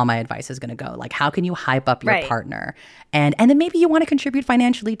that's where all my advice is going to go. Like, how can you hype up your partner? And then maybe you want to contribute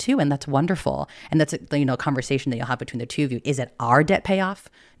financially too, and that's wonderful. And that's a conversation that you'll have between the two of you. Is it our debt payoff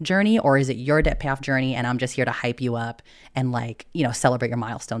journey or is it your debt payoff journey? And I'm just here to hype you up and celebrate your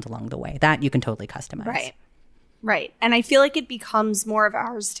milestones along the way. That you can totally customize. Right. And I feel like it becomes more of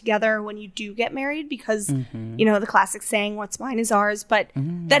ours together when you do get married because, the classic saying, what's mine is ours. But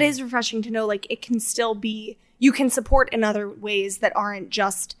that is refreshing to know, like, it can still be, you can support in other ways that aren't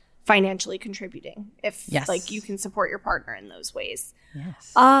just financially contributing. If like you can support your partner in those ways.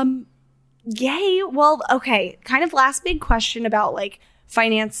 Yes. Yay. Well, okay. Kind of last big question about like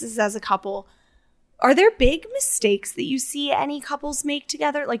finances as a couple. Are there big mistakes that you see any couples make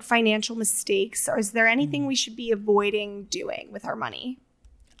together, like financial mistakes? Or is there anything we should be avoiding doing with our money?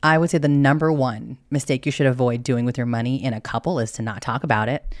 I would say the number one mistake you should avoid doing with your money in a couple is to not talk about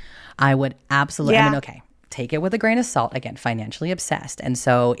it. I would absolutely, take it with a grain of salt. Again, financially obsessed. And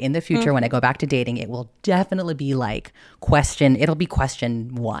so in the future, when I go back to dating, it will definitely be like it'll be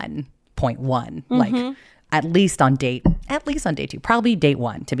question 1.1, like at least on date 2, probably date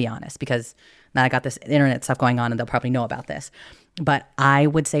 1, to be honest, because now I got this internet stuff going on and they'll probably know about this. But I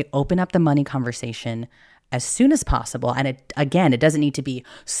would say open up the money conversation as soon as possible. And it doesn't need to be,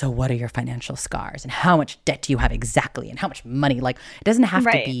 so what are your financial scars and how much debt do you have exactly and how much money? Like, it doesn't have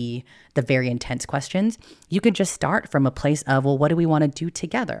to be the very intense questions. You could just start from a place of, well, what do we want to do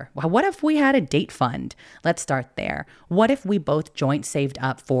together? Well, what if we had a date fund? Let's start there. What if we both joint saved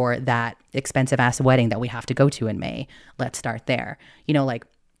up for that expensive ass wedding that we have to go to in May? Let's start there.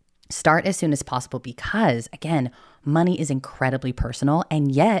 Start as soon as possible because, again, money is incredibly personal.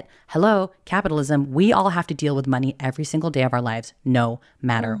 And yet, hello, capitalism, we all have to deal with money every single day of our lives, no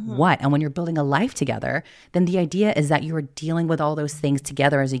matter what. And when you're building a life together, then the idea is that you are dealing with all those things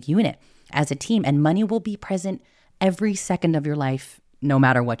together as a unit, as a team. And money will be present every second of your life, no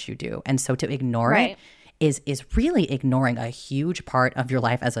matter what you do. And so to ignore it is really ignoring a huge part of your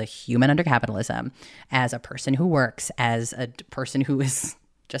life as a human under capitalism, as a person who works, as a person who is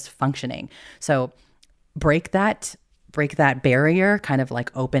just functioning. So break that barrier, kind of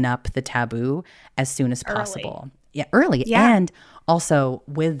like open up the taboo as soon as possible. Early. And also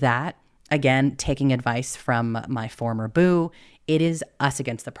with that, again, taking advice from my former boo, it is us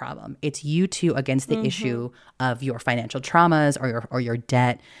against the problem. It's you two against the issue of your financial traumas or your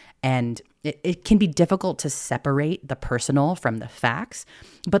debt. And it can be difficult to separate the personal from the facts.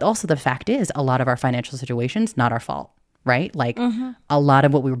 But also the fact is a lot of our financial situations, not our fault. Right? Like a lot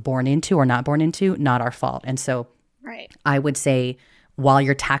of what we were born into or not born into, not our fault. And so I would say while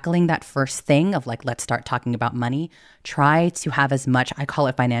you're tackling that first thing of like, let's start talking about money, try to have as much, I call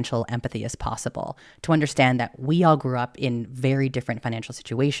it financial empathy as possible, to understand that we all grew up in very different financial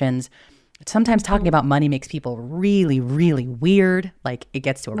situations. Sometimes talking about money makes people really, really weird. Like it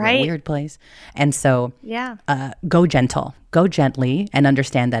gets to a really weird place. And so go gently and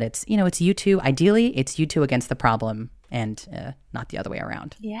understand that it's, it's you two. Ideally, it's you two against the problem and not the other way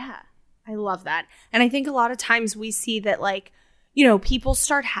around. Yeah, I love that. And I think a lot of times we see that like, people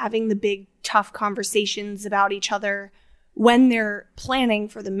start having the big tough conversations about each other when they're planning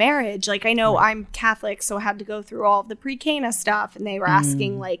for the marriage. Like I know I'm Catholic, so I had to go through all of the pre-Cana stuff and they were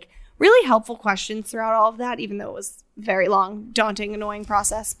asking like really helpful questions throughout all of that, even though it was a very long, daunting, annoying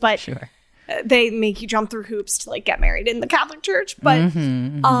process. But they make you jump through hoops to like get married in the Catholic Church. But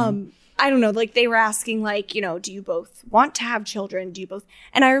I don't know, like they were asking like, you know, do you both want to have children? Do you both?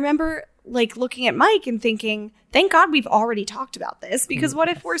 And I remember like looking at Mike and thinking, thank God we've already talked about this, because what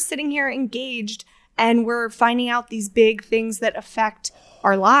if we're sitting here engaged and we're finding out these big things that affect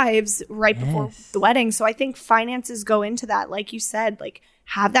our lives right before the wedding? So I think finances go into that. Like you said, like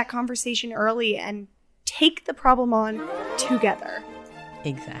have that conversation early and take the problem on together.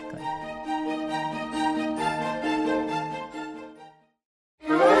 Exactly.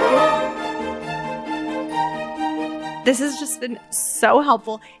 This has just been so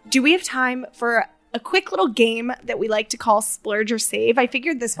helpful. Do we have time for a quick little game that we like to call Splurge or Save? I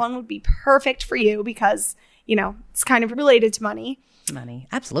figured this one would be perfect for you because, you know, it's kind of related to money. Money.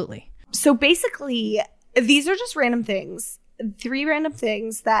 Absolutely. So basically, these are just random things, 3 random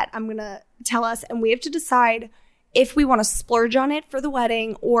things that I'm going to tell us, and we have to decide if we want to splurge on it for the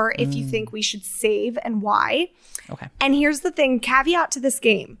wedding or if you think we should save and why. Okay. And here's the thing, caveat to this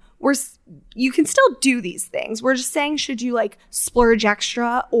game. You can still do these things. We're just saying, should you like splurge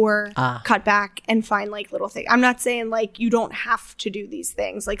extra or cut back and find like little things? I'm not saying like you don't have to do these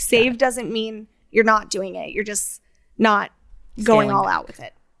things. Like save doesn't mean you're not doing it. You're just not going all out with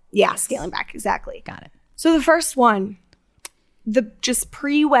it. Yeah, scaling back. Exactly. Got it. So the first one, the just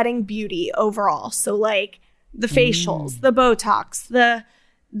pre-wedding beauty overall. So like the facials, the Botox,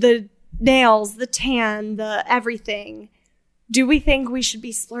 the nails, the tan, the everything. Do we think we should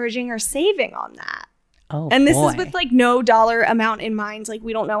be splurging or saving on that? Oh, and this is with like no dollar amount in mind. Like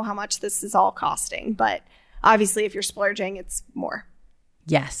we don't know how much this is all costing, but obviously if you're splurging, it's more.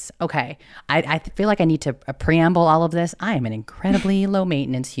 Yes. Okay. I feel like I need to preamble all of this. I am an incredibly low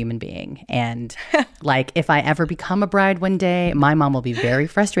maintenance human being. And like if I ever become a bride one day, my mom will be very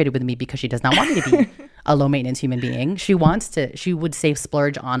frustrated with me because she does not want me to be a low maintenance human being. She would save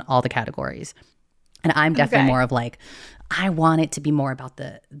splurge on all the categories. And I'm definitely more of like, I want it to be more about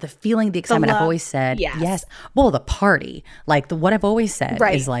the feeling, the excitement. I've always said, yes. Well, the party, like what I've always said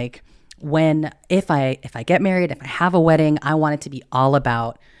is like, if I get married, if I have a wedding, I want it to be all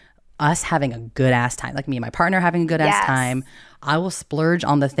about us having a good ass time. Like me and my partner having a good ass time. I will splurge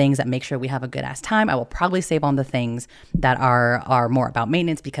on the things that make sure we have a good ass time. I will probably save on the things that are more about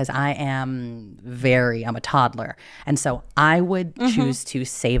maintenance because I'm a toddler. And so I would choose to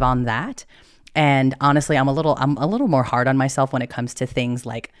save on that. And honestly, I'm a little more hard on myself when it comes to things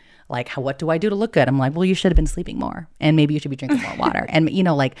like what do I do to look good? I'm like, well, you should have been sleeping more, and maybe you should be drinking more water. And you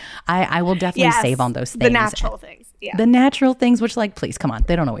know, like I will definitely save on those things, the natural things, the natural things. Which, like, please come on,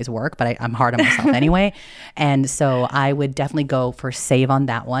 they don't always work, but I'm hard on myself anyway. And so I would definitely go for save on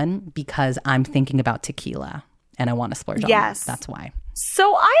that one because I'm thinking about tequila and I want to splurge on that. That's why.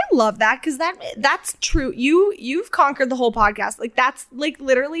 So I love that because that's true. You've conquered the whole podcast. Like that's like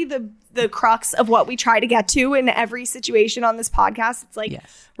literally the crux of what we try to get to in every situation on this podcast. It's like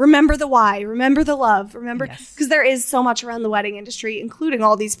remember the why, remember the love, remember because there is so much around the wedding industry, including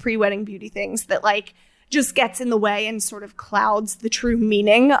all these pre-wedding beauty things that like just gets in the way and sort of clouds the true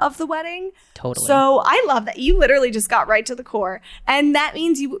meaning of the wedding. Totally. So I love that. You literally just got right to the core. And that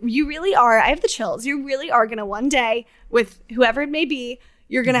means you really are, I have the chills, you really are going to one day with whoever it may be,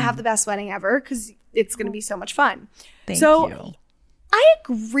 you're going to have the best wedding ever because it's going to be so much fun. Thank you. I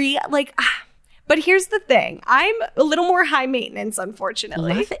agree. Like, but here's the thing. I'm a little more high maintenance,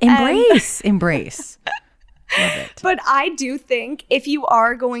 unfortunately. Embrace. Love it. But I do think if you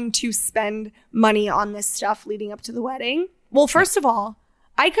are going to spend money on this stuff leading up to the wedding, well, first of all,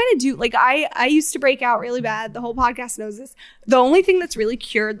 I kind of do, like I used to break out really bad. The whole podcast knows this. The only thing that's really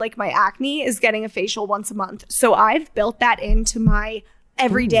cured like my acne is getting a facial once a month. So I've built that into my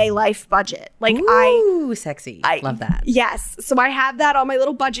everyday life budget. Like sexy. I love that. Yes. So I have that on my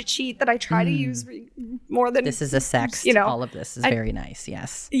little budget sheet that I try to use more than this is a sex. You know, all of this is very nice.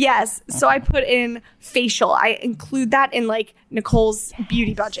 Yes. Yes. So I put in facial. I include that in like Nicole's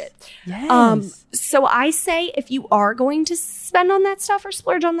beauty budget. Yes. So I say if you are going to spend on that stuff or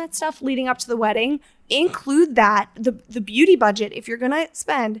splurge on that stuff leading up to the wedding, include that the beauty budget. If you're going to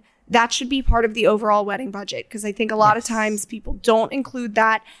spend, that should be part of the overall wedding budget because I think a lot of times people don't include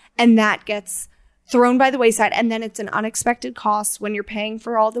that and that gets thrown by the wayside. And then it's an unexpected cost when you're paying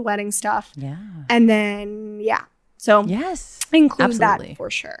for all the wedding stuff. Yeah. And then, So include that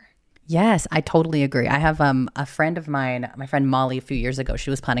for sure. Yes, I totally agree. I have a friend of mine, my friend Molly, a few years ago, she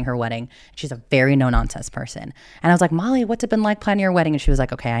was planning her wedding. She's a very no-nonsense person. And I was like, Molly, what's it been like planning your wedding? And she was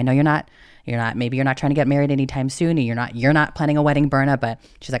like, okay, I know maybe you're not trying to get married anytime soon. And you're not planning a wedding, Berna, but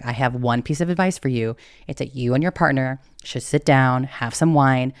she's like, I have one piece of advice for you. It's that you and your partner should sit down, have some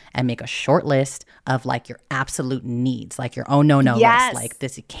wine, and make a short list of like your absolute needs, like your oh no list. Like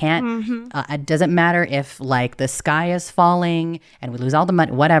this, you can't, it doesn't matter if like the sky is falling and we lose all the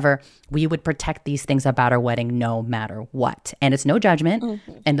money, whatever. We would protect these things about our wedding no matter what. And it's no judgment.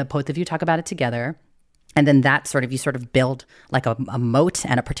 And the both of you talk about it together. And then that you sort of build like a moat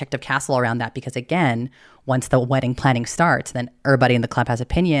and a protective castle around that. Because again, once the wedding planning starts, then everybody in the club has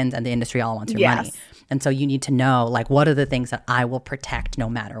opinions and the industry all wants your money. And so you need to know like, what are the things that I will protect no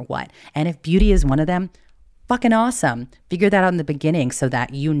matter what? And if beauty is one of them, fucking awesome. Figure that out in the beginning so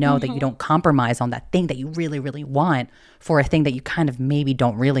that you know that you don't compromise on that thing that you really, really want for a thing that you kind of maybe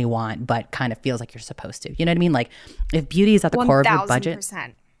don't really want, but kind of feels like you're supposed to. You know what I mean? Like if beauty is at the core of your budget,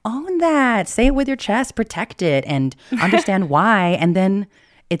 own that. Say it with your chest, protect it, and understand why. And then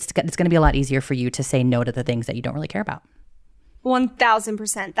it's going to be a lot easier for you to say no to the things that you don't really care about.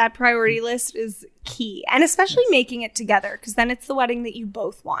 1000%. That priority list is key. And especially making it together, because then it's the wedding that you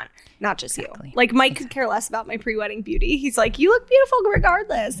both want, not just you. Like Mike could care less about my pre-wedding beauty. He's like, you look beautiful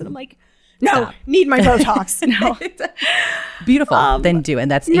regardless. And I'm like, no, need my Botox. No. Beautiful. Then do.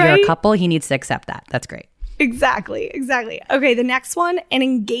 And that's, you're a couple. He needs to accept that. That's great. Exactly. Okay, the next one, an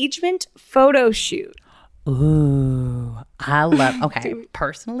engagement photo shoot. Ooh,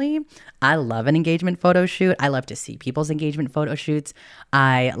 personally, I love an engagement photo shoot. I love to see people's engagement photo shoots.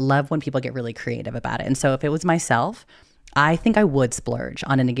 I love when people get really creative about it. And so if it was myself, I think I would splurge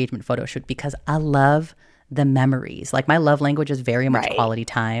on an engagement photo shoot because I love the memories. Like my love language is very much quality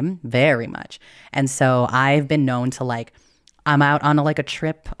time, very much. And so I've been known to like, I'm out on a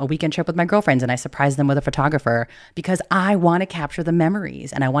weekend trip with my girlfriends and I surprise them with a photographer because I want to capture the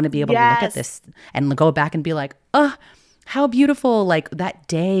memories and I want to be able to look at this and go back and be like, oh, how beautiful. Like that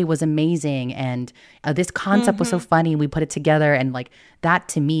day was amazing. And this concept was so funny. We put it together. And like that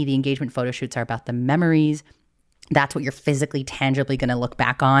to me, the engagement photo shoots are about the memories. That's what you're physically, tangibly going to look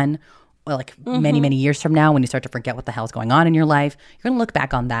back on. Like many years from now when you start to forget what the hell's going on in your life, you're going to look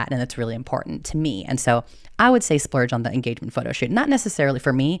back on that and it's really important to me. And so I would say splurge on the engagement photo shoot. Not necessarily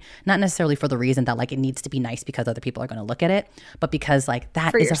for me, not necessarily for the reason that like it needs to be nice because other people are going to look at it, but because like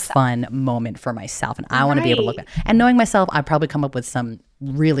that is a fun moment for myself and I want to be able to look at it. And knowing myself, I'd probably come up with some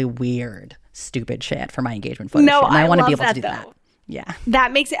really weird, stupid shit for my engagement photo shoot. And I want to be able to do that. Yeah.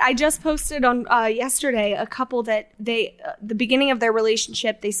 That makes it. I just posted on yesterday a couple that they, the beginning of their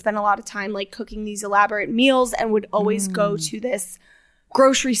relationship, they spent a lot of time like cooking these elaborate meals and would always go to this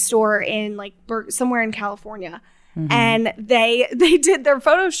grocery store in like somewhere in California. And they did their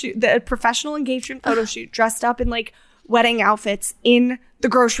photo shoot, the professional engagement photo shoot, dressed up in like wedding outfits in the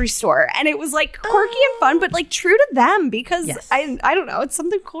grocery store. And it was like quirky and fun, but like true to them because I don't know, it's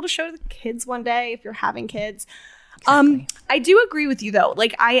something cool to show the kids one day if you're having kids. Exactly. I do agree with you though.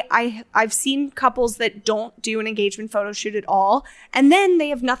 Like I've seen couples that don't do an engagement photo shoot at all. And then they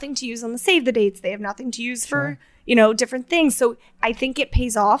have nothing to use on the save the dates. They have nothing to use for, you know, different things. So I think it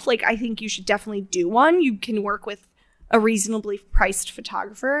pays off. Like I think you should definitely do one. You can work with a reasonably priced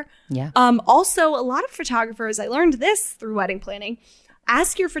photographer. Yeah. Also, a lot of photographers, I learned this through wedding planning,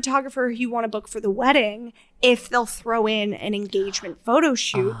 ask your photographer who you want to book for the wedding if they'll throw in an engagement photo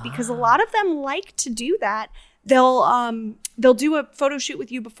shoot because a lot of them like to do that. They'll do a photo shoot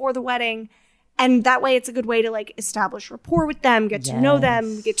with you before the wedding, and that way it's a good way to like establish rapport with them, get to know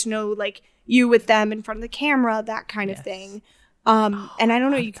them, get to know like you with them in front of the camera, that kind of thing. And I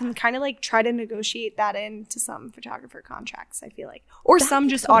don't know, you can kind of like try to negotiate that into some photographer contracts, I feel like, or that some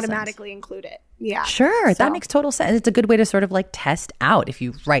just automatically include it. Yeah, sure, that makes total sense. It's a good way to sort of like test out if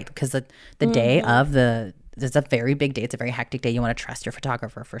you because the day of it's a very big day. It's a very hectic day. You want to trust your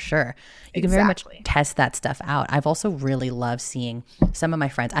photographer for sure. You can very much test that stuff out. I've also really loved seeing some of my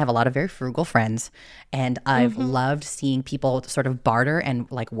friends. I have a lot of very frugal friends, and I've loved seeing people sort of barter and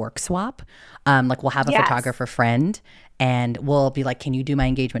like work swap. Like we'll have a photographer friend and we'll be like, can you do my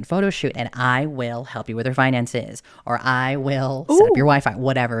engagement photo shoot? And I will help you with your finances, or I will set up your Wi-Fi,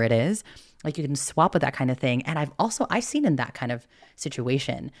 whatever it is. Like you can swap with that kind of thing. And I've seen in that kind of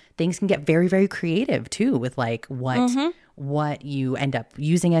situation, things can get very, very creative too with like what you end up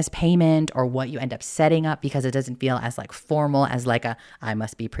using as payment or what you end up setting up, because it doesn't feel as like formal as like a I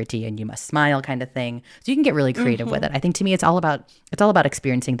must be pretty and you must smile kind of thing. So you can get really creative with it. I think to me it's all about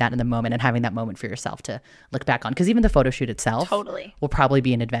experiencing that in the moment and having that moment for yourself to look back on, because even the photo shoot itself will probably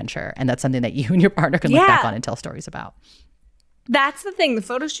be an adventure, and that's something that you and your partner can look back on and tell stories about. That's the thing. The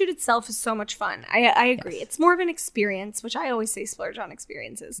photo shoot itself is so much fun. I agree. It's more of an experience, which I always say splurge on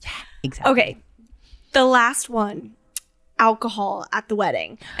experiences. Yeah, exactly. Okay. The last one. alcohol at the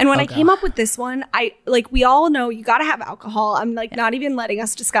wedding. And when I came up with this one, we all know you got to have alcohol. I'm not even letting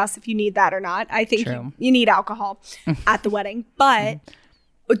us discuss if you need that or not. I think you need alcohol at the wedding. But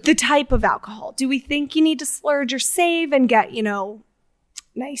the type of alcohol, do we think you need to splurge or save and get,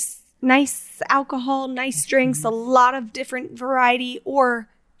 nice alcohol, nice drinks, a lot of different variety, or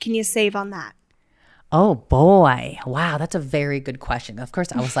can you save on that? Oh boy. Wow, that's a very good question. Of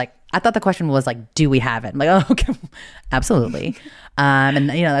course, I was like, I thought the question was like, do we have it? I'm like, oh, okay, absolutely. And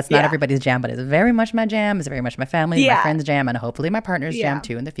that's not everybody's jam, but it's very much my jam. It's very much my family, my friends' jam, and hopefully my partner's jam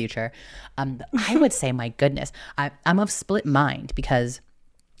too in the future. I would say, my goodness, I'm of split mind because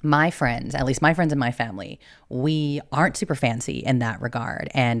my friends, at least my friends in my family, we aren't super fancy in that regard,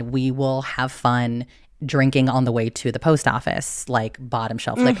 and we will have fun drinking on the way to the post office, like bottom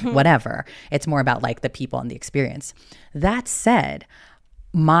shelf liquor, whatever. It's more about like the people and the experience. That said,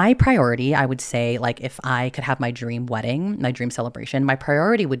 my priority, I would say, like if I could have my dream wedding, my dream celebration, my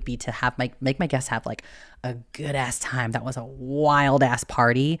priority would be to have make my guests have like a good ass time. That was a wild ass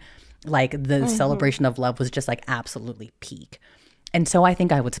party. Like the celebration of love was just like absolutely peak. And so I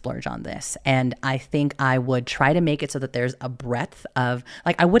think I would splurge on this. And I think I would try to make it so that there's a breadth of,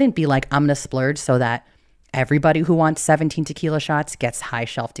 like, I wouldn't be like, I'm going to splurge so that everybody who wants 17 tequila shots gets high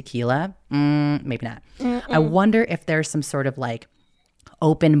shelf tequila. Maybe not. I wonder if there's some sort of like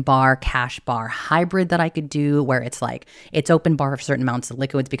open bar, cash bar hybrid that I could do where it's like, it's open bar for certain amounts of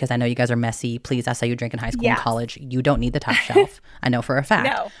liquids because I know you guys are messy. Please, that's how you drink in high school and college. You don't need the top shelf. I know for a fact.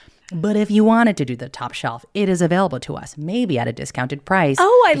 No. But if you wanted to do the top shelf, it is available to us, maybe at a discounted price.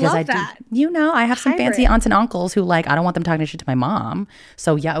 Oh, I love that. I have some fancy aunts and uncles who like, I don't want them talking shit to my mom.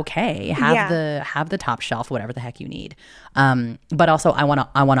 So okay, have the top shelf, whatever the heck you need. But also I want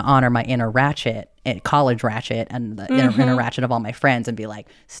to honor my inner ratchet, college ratchet, and the inner ratchet of all my friends, and be like,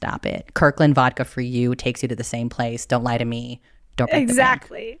 stop it. Kirkland vodka for you takes you to the same place. Don't lie to me. Don't break the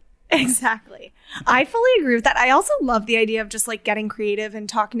bank. Exactly. I fully agree with that. I also love the idea of just like getting creative and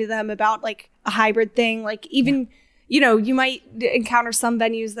talking to them about like a hybrid thing. Like even, you might encounter some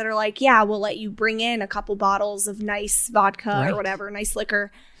venues that are like, yeah, we'll let you bring in a couple bottles of nice vodka or whatever, nice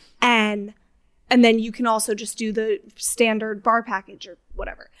liquor. And then you can also just do the standard bar package or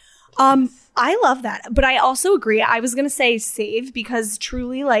whatever. I love that. But I also agree. I was going to say save because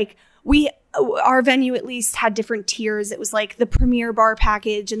truly like our venue at least had different tiers. It was like the premier bar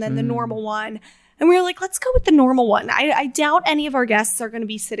package and then the normal one. And we were like, let's go with the normal one. I doubt any of our guests are going to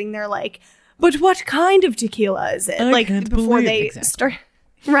be sitting there like, but what kind of tequila is it? Before they start.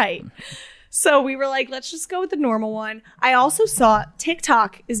 Right. So we were like, let's just go with the normal one. I also saw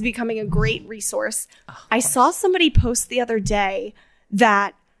TikTok is becoming a great resource. I saw somebody post the other day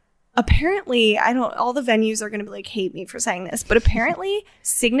that apparently, all the venues are going to be like, hate me for saying this, but apparently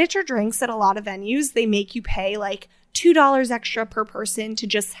signature drinks at a lot of venues, they make you pay like $2 extra per person to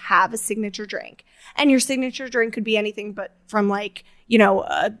just have a signature drink. And your signature drink could be anything but from like,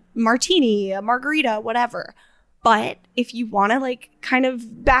 a martini, a margarita, whatever. But if you want to like kind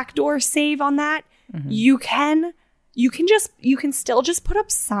of backdoor save on that, you can still just put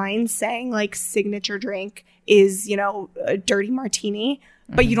up signs saying like signature drink is, a dirty martini.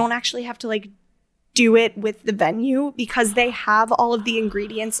 But you don't actually have to like do it with the venue because they have all of the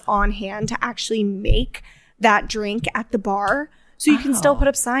ingredients on hand to actually make that drink at the bar. So you can still put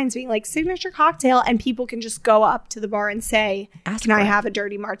up signs being like signature cocktail, and people can just go up to the bar and say, can I have a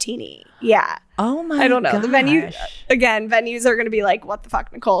dirty martini? Yeah. Oh my God. I don't know. The venues are going to be like, what the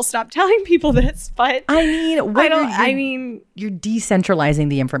fuck, Nicole? Stop telling people this. But you're decentralizing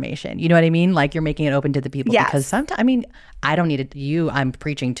the information. You know what I mean? Like you're making it open to the people because sometimes, I don't need it. I'm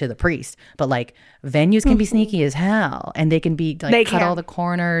preaching to the priest, but like venues can be sneaky as hell, and they can be like cut all the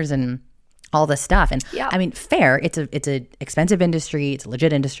corners and all this stuff. And fair, it's a expensive industry, it's a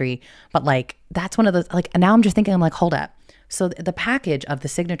legit industry, but like that's one of those, like, now I'm just thinking, I'm like, hold up. So the package of the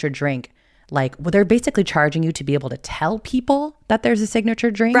signature drink, like, they're basically charging you to be able to tell people that there's a signature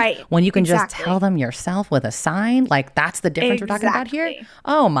drink, right? When you can just tell them yourself with a sign. Like, that's the difference we're talking about here.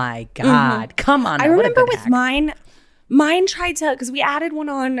 Oh my God. Come on. I remember with mine tried to, because we added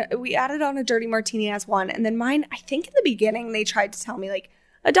on a dirty martini as one. And then mine, I think in the beginning, they tried to tell me like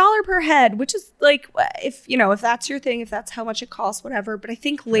 $1 per head, which is like, if that's your thing, if that's how much it costs, whatever. But I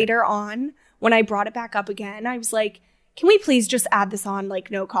think later on, when I brought it back up again, I was like, can we please just add this on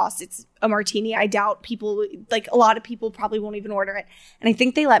like no cost? It's a martini. I doubt people, like a lot of people probably won't even order it. And I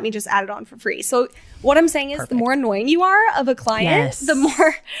think they let me just add it on for free. So what I'm saying is the more annoying you are of a client, the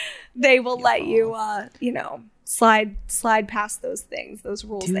more they will let you, slide past those things, those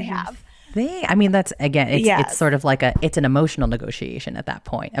rules they have. thing. I mean, that's again, it's sort of like it's an emotional negotiation at that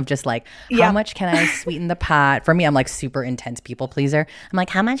point of just like, how much can I sweeten the pot? For me, I'm like super intense people pleaser. I'm like,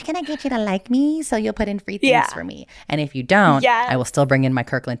 how much can I get you to like me so you'll put in free things for me? And if you don't, I will still bring in my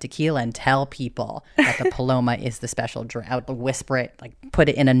Kirkland tequila and tell people that the Paloma is the special drink. I would whisper it, like put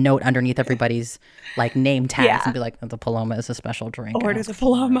it in a note underneath everybody's like name tags and be like, the Paloma is a special drink. Order the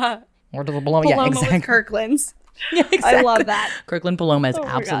Paloma. Order the Paloma. Paloma exactly. with Kirkland's. Yeah, exactly. I love that. Kirkland Paloma is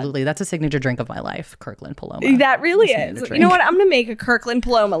absolutely, that's a signature drink of my life. Kirkland Paloma. That really is. You know what? I'm going to make a Kirkland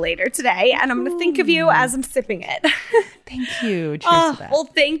Paloma later today, and I'm going to think of you as I'm sipping it. Thank you. Cheers to that. Well,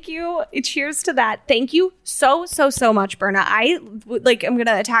 thank you. Cheers to that. Thank you so much, Berna. I'm going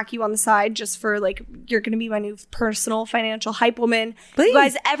to attack you on the side just for like, you're going to be my new personal financial hype woman. Please. You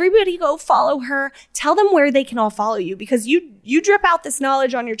guys, everybody go follow her. Tell them where they can all follow you, because you drip out this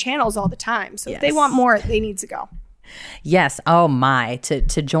knowledge on your channels all the time. So if they want more, they need to go. Yes. Oh my.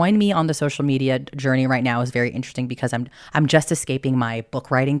 To join me on the social media journey right now is very interesting, because I'm just escaping my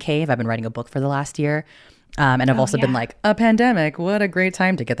book writing cave. I've been writing a book for the last year. And I've also been like, a pandemic, what a great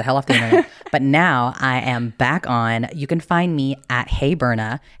time to get the hell off the internet. But now I am back on. You can find me at Hey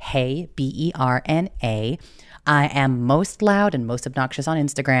Berna, Hey, Berna. I am most loud and most obnoxious on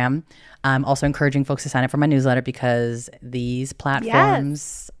Instagram. I'm also encouraging folks to sign up for my newsletter, because these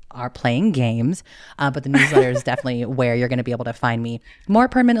platforms are playing games. But the newsletter is definitely where you're going to be able to find me more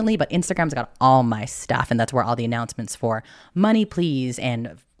permanently. But Instagram's got all my stuff, and that's where all the announcements for Money Please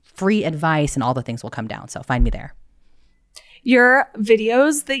and free advice and all the things will come down. So find me there. Your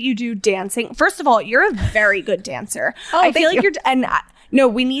videos that you do dancing, first of all, you're a very good dancer. I feel like no,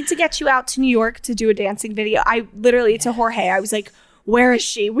 we need to get you out to New York to do a dancing video. I literally, to Jorge, I was like, where is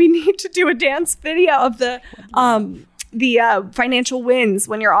she? We need to do a dance video of the financial wins,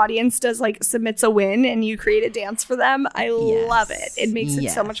 when your audience does like submits a win and you create a dance for them. I love it. It makes it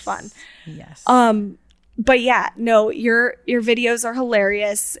so much fun. Yes. But yeah, no, your videos are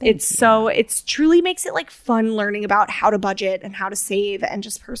hilarious. It truly makes it like fun learning about how to budget and how to save and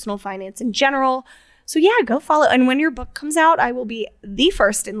just personal finance in general. So yeah, go follow. And when your book comes out, I will be the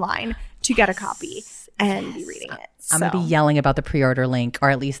first in line to get a copy and be reading it. I'm going to be yelling about the pre-order link, or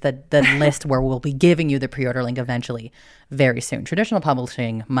at least the list where we'll be giving you the pre-order link eventually, very soon. Traditional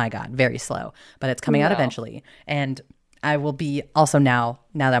publishing, my God, very slow, but it's coming out eventually. And I will be also now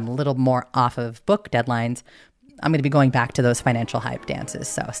that I'm a little more off of book deadlines, I'm going to be going back to those financial hype dances.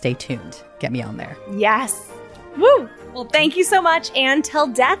 So stay tuned. Get me on there. Yes. Woo. Well, thank you so much. And till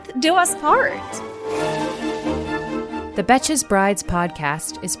death do us part. The Betches Brides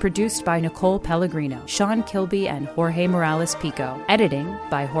podcast is produced by Nicole Pellegrino, Sean Kilby, and Jorge Morales Pico. Editing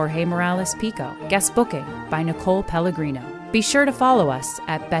by Jorge Morales Pico. Guest booking by Nicole Pellegrino. Be sure to follow us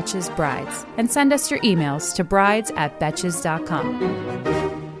at Betches Brides and send us your emails to brides@betches.com.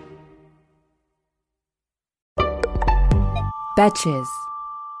 Betches.